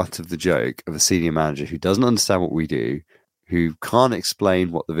the butt of the joke of a senior manager who doesn't understand what we do, who can't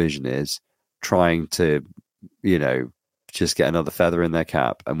explain what the vision is, trying to, just get another feather in their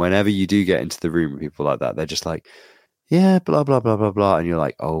cap. And whenever you do get into the room with people like that, they're just like, yeah, blah, blah, blah, blah, blah. And you're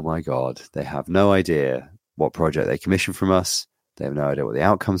like, oh my God, they have no idea what project they commissioned from us. They have no idea what the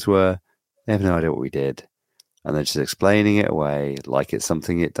outcomes were. They have no idea what we did. And they're just explaining it away like it's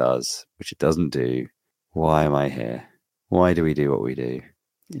something it does, which it doesn't do. Why am I here? Why do we do what we do?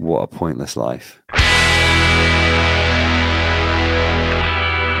 What a pointless life.